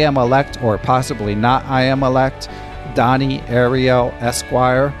 I Am Elect or possibly not I Am Elect, Donnie Ariel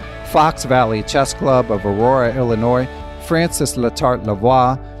Esquire, Fox Valley Chess Club of Aurora, Illinois, Francis Letarte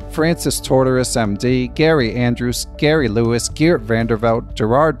Lavoie, Francis Tortoris, MD, Gary Andrews, Gary Lewis, Geert Vanderveld,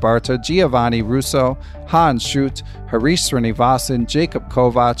 Gerard Barta, Giovanni Russo, Hans Schut, Harish Srinivasan, Jacob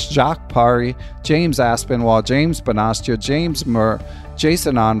Kovac, Jacques Pari, James Aspinwall, James Bonastia, James Murr,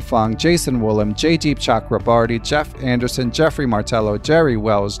 Jason Onfung, Jason Woolham, Jaydeep Chakrabarty, Jeff Anderson, Jeffrey Martello, Jerry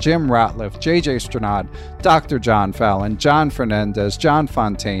Wells, Jim Ratliff, JJ Stranad, Dr. John Fallon, John Fernandez, John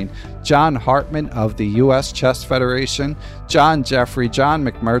Fontaine, John Hartman of the U.S. Chess Federation, John Jeffrey, John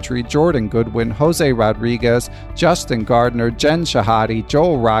McMurtry, Jordan Goodwin, Jose Rodriguez, Justin Gardner, Jen Shahadi,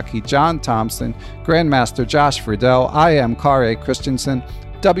 Joel Rocky, John Thompson, Grandmaster Josh Friedel, I am Kare Christensen,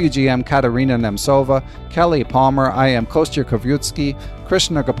 WGM Katerina Nemtsova, Kelly Palmer, I am Kostya Kovyutsky,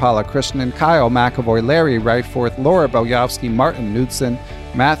 Krishna Gopala Krishnan, Kyle McAvoy, Larry Reiforth, Laura Belyavsky, Martin Knudsen,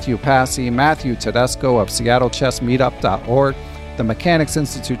 Matthew Passy, Matthew Tedesco of SeattleChessMeetup.org, the Mechanics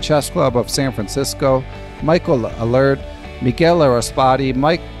Institute Chess Club of San Francisco, Michael Allard, Miguel Araspati,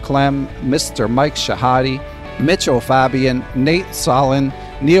 Mike Clem, Mr. Mike Shahadi, Mitchell Fabian, Nate Solin,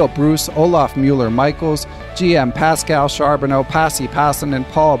 Neil Bruce, Olaf Mueller-Michaels, GM Pascal Charbonneau, Pasi Passanen,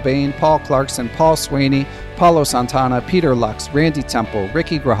 Paul Bain, Paul Clarkson, Paul Sweeney, Paulo Santana, Peter Lux, Randy Temple,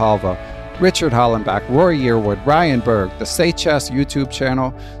 Ricky Grijalva, Richard Hollenbach, Roy Yearwood, Ryan Berg, the Say Chess YouTube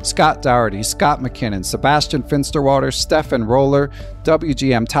channel, Scott Dougherty, Scott McKinnon, Sebastian Finsterwater, Stefan Roller,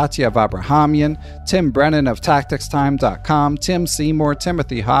 WGM Tatya Vabrahamian, Tim Brennan of TacticsTime.com, Tim Seymour,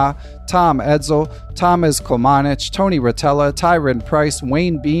 Timothy Ha, Tom Edsel, Thomas Komanich, Tony Rotella, Tyron Price,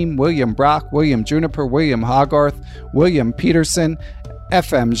 Wayne Beam, William Brock, William Juniper, William Hogarth, William Peterson,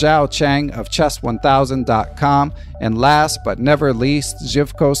 FM Zhao Chang of Chess1000.com, and last but never least,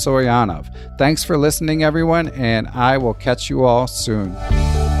 Zhivko Soyanov. Thanks for listening, everyone, and I will catch you all soon.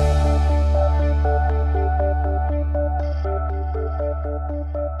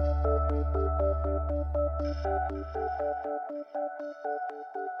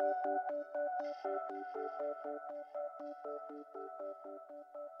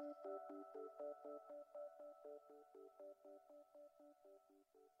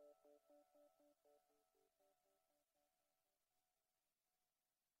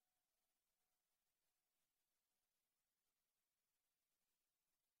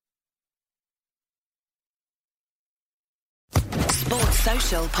 Sports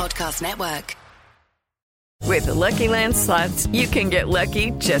Social Podcast Network. With the Lucky Land Slots, you can get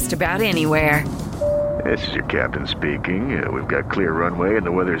lucky just about anywhere. This is your captain speaking. We've got clear runway and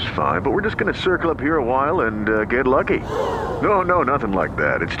the weather's fine, but we're just going to circle up here a while and get lucky. No, nothing like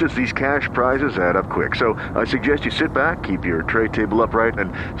that. It's just these cash prizes add up quick. So I suggest you sit back, keep your tray table upright,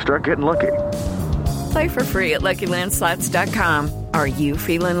 and start getting lucky. Play for free at LuckyLandSlots.com. Are you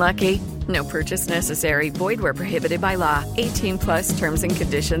feeling lucky? No purchase necessary. Void where prohibited by law. 18+ terms and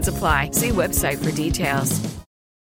conditions apply. See website for details.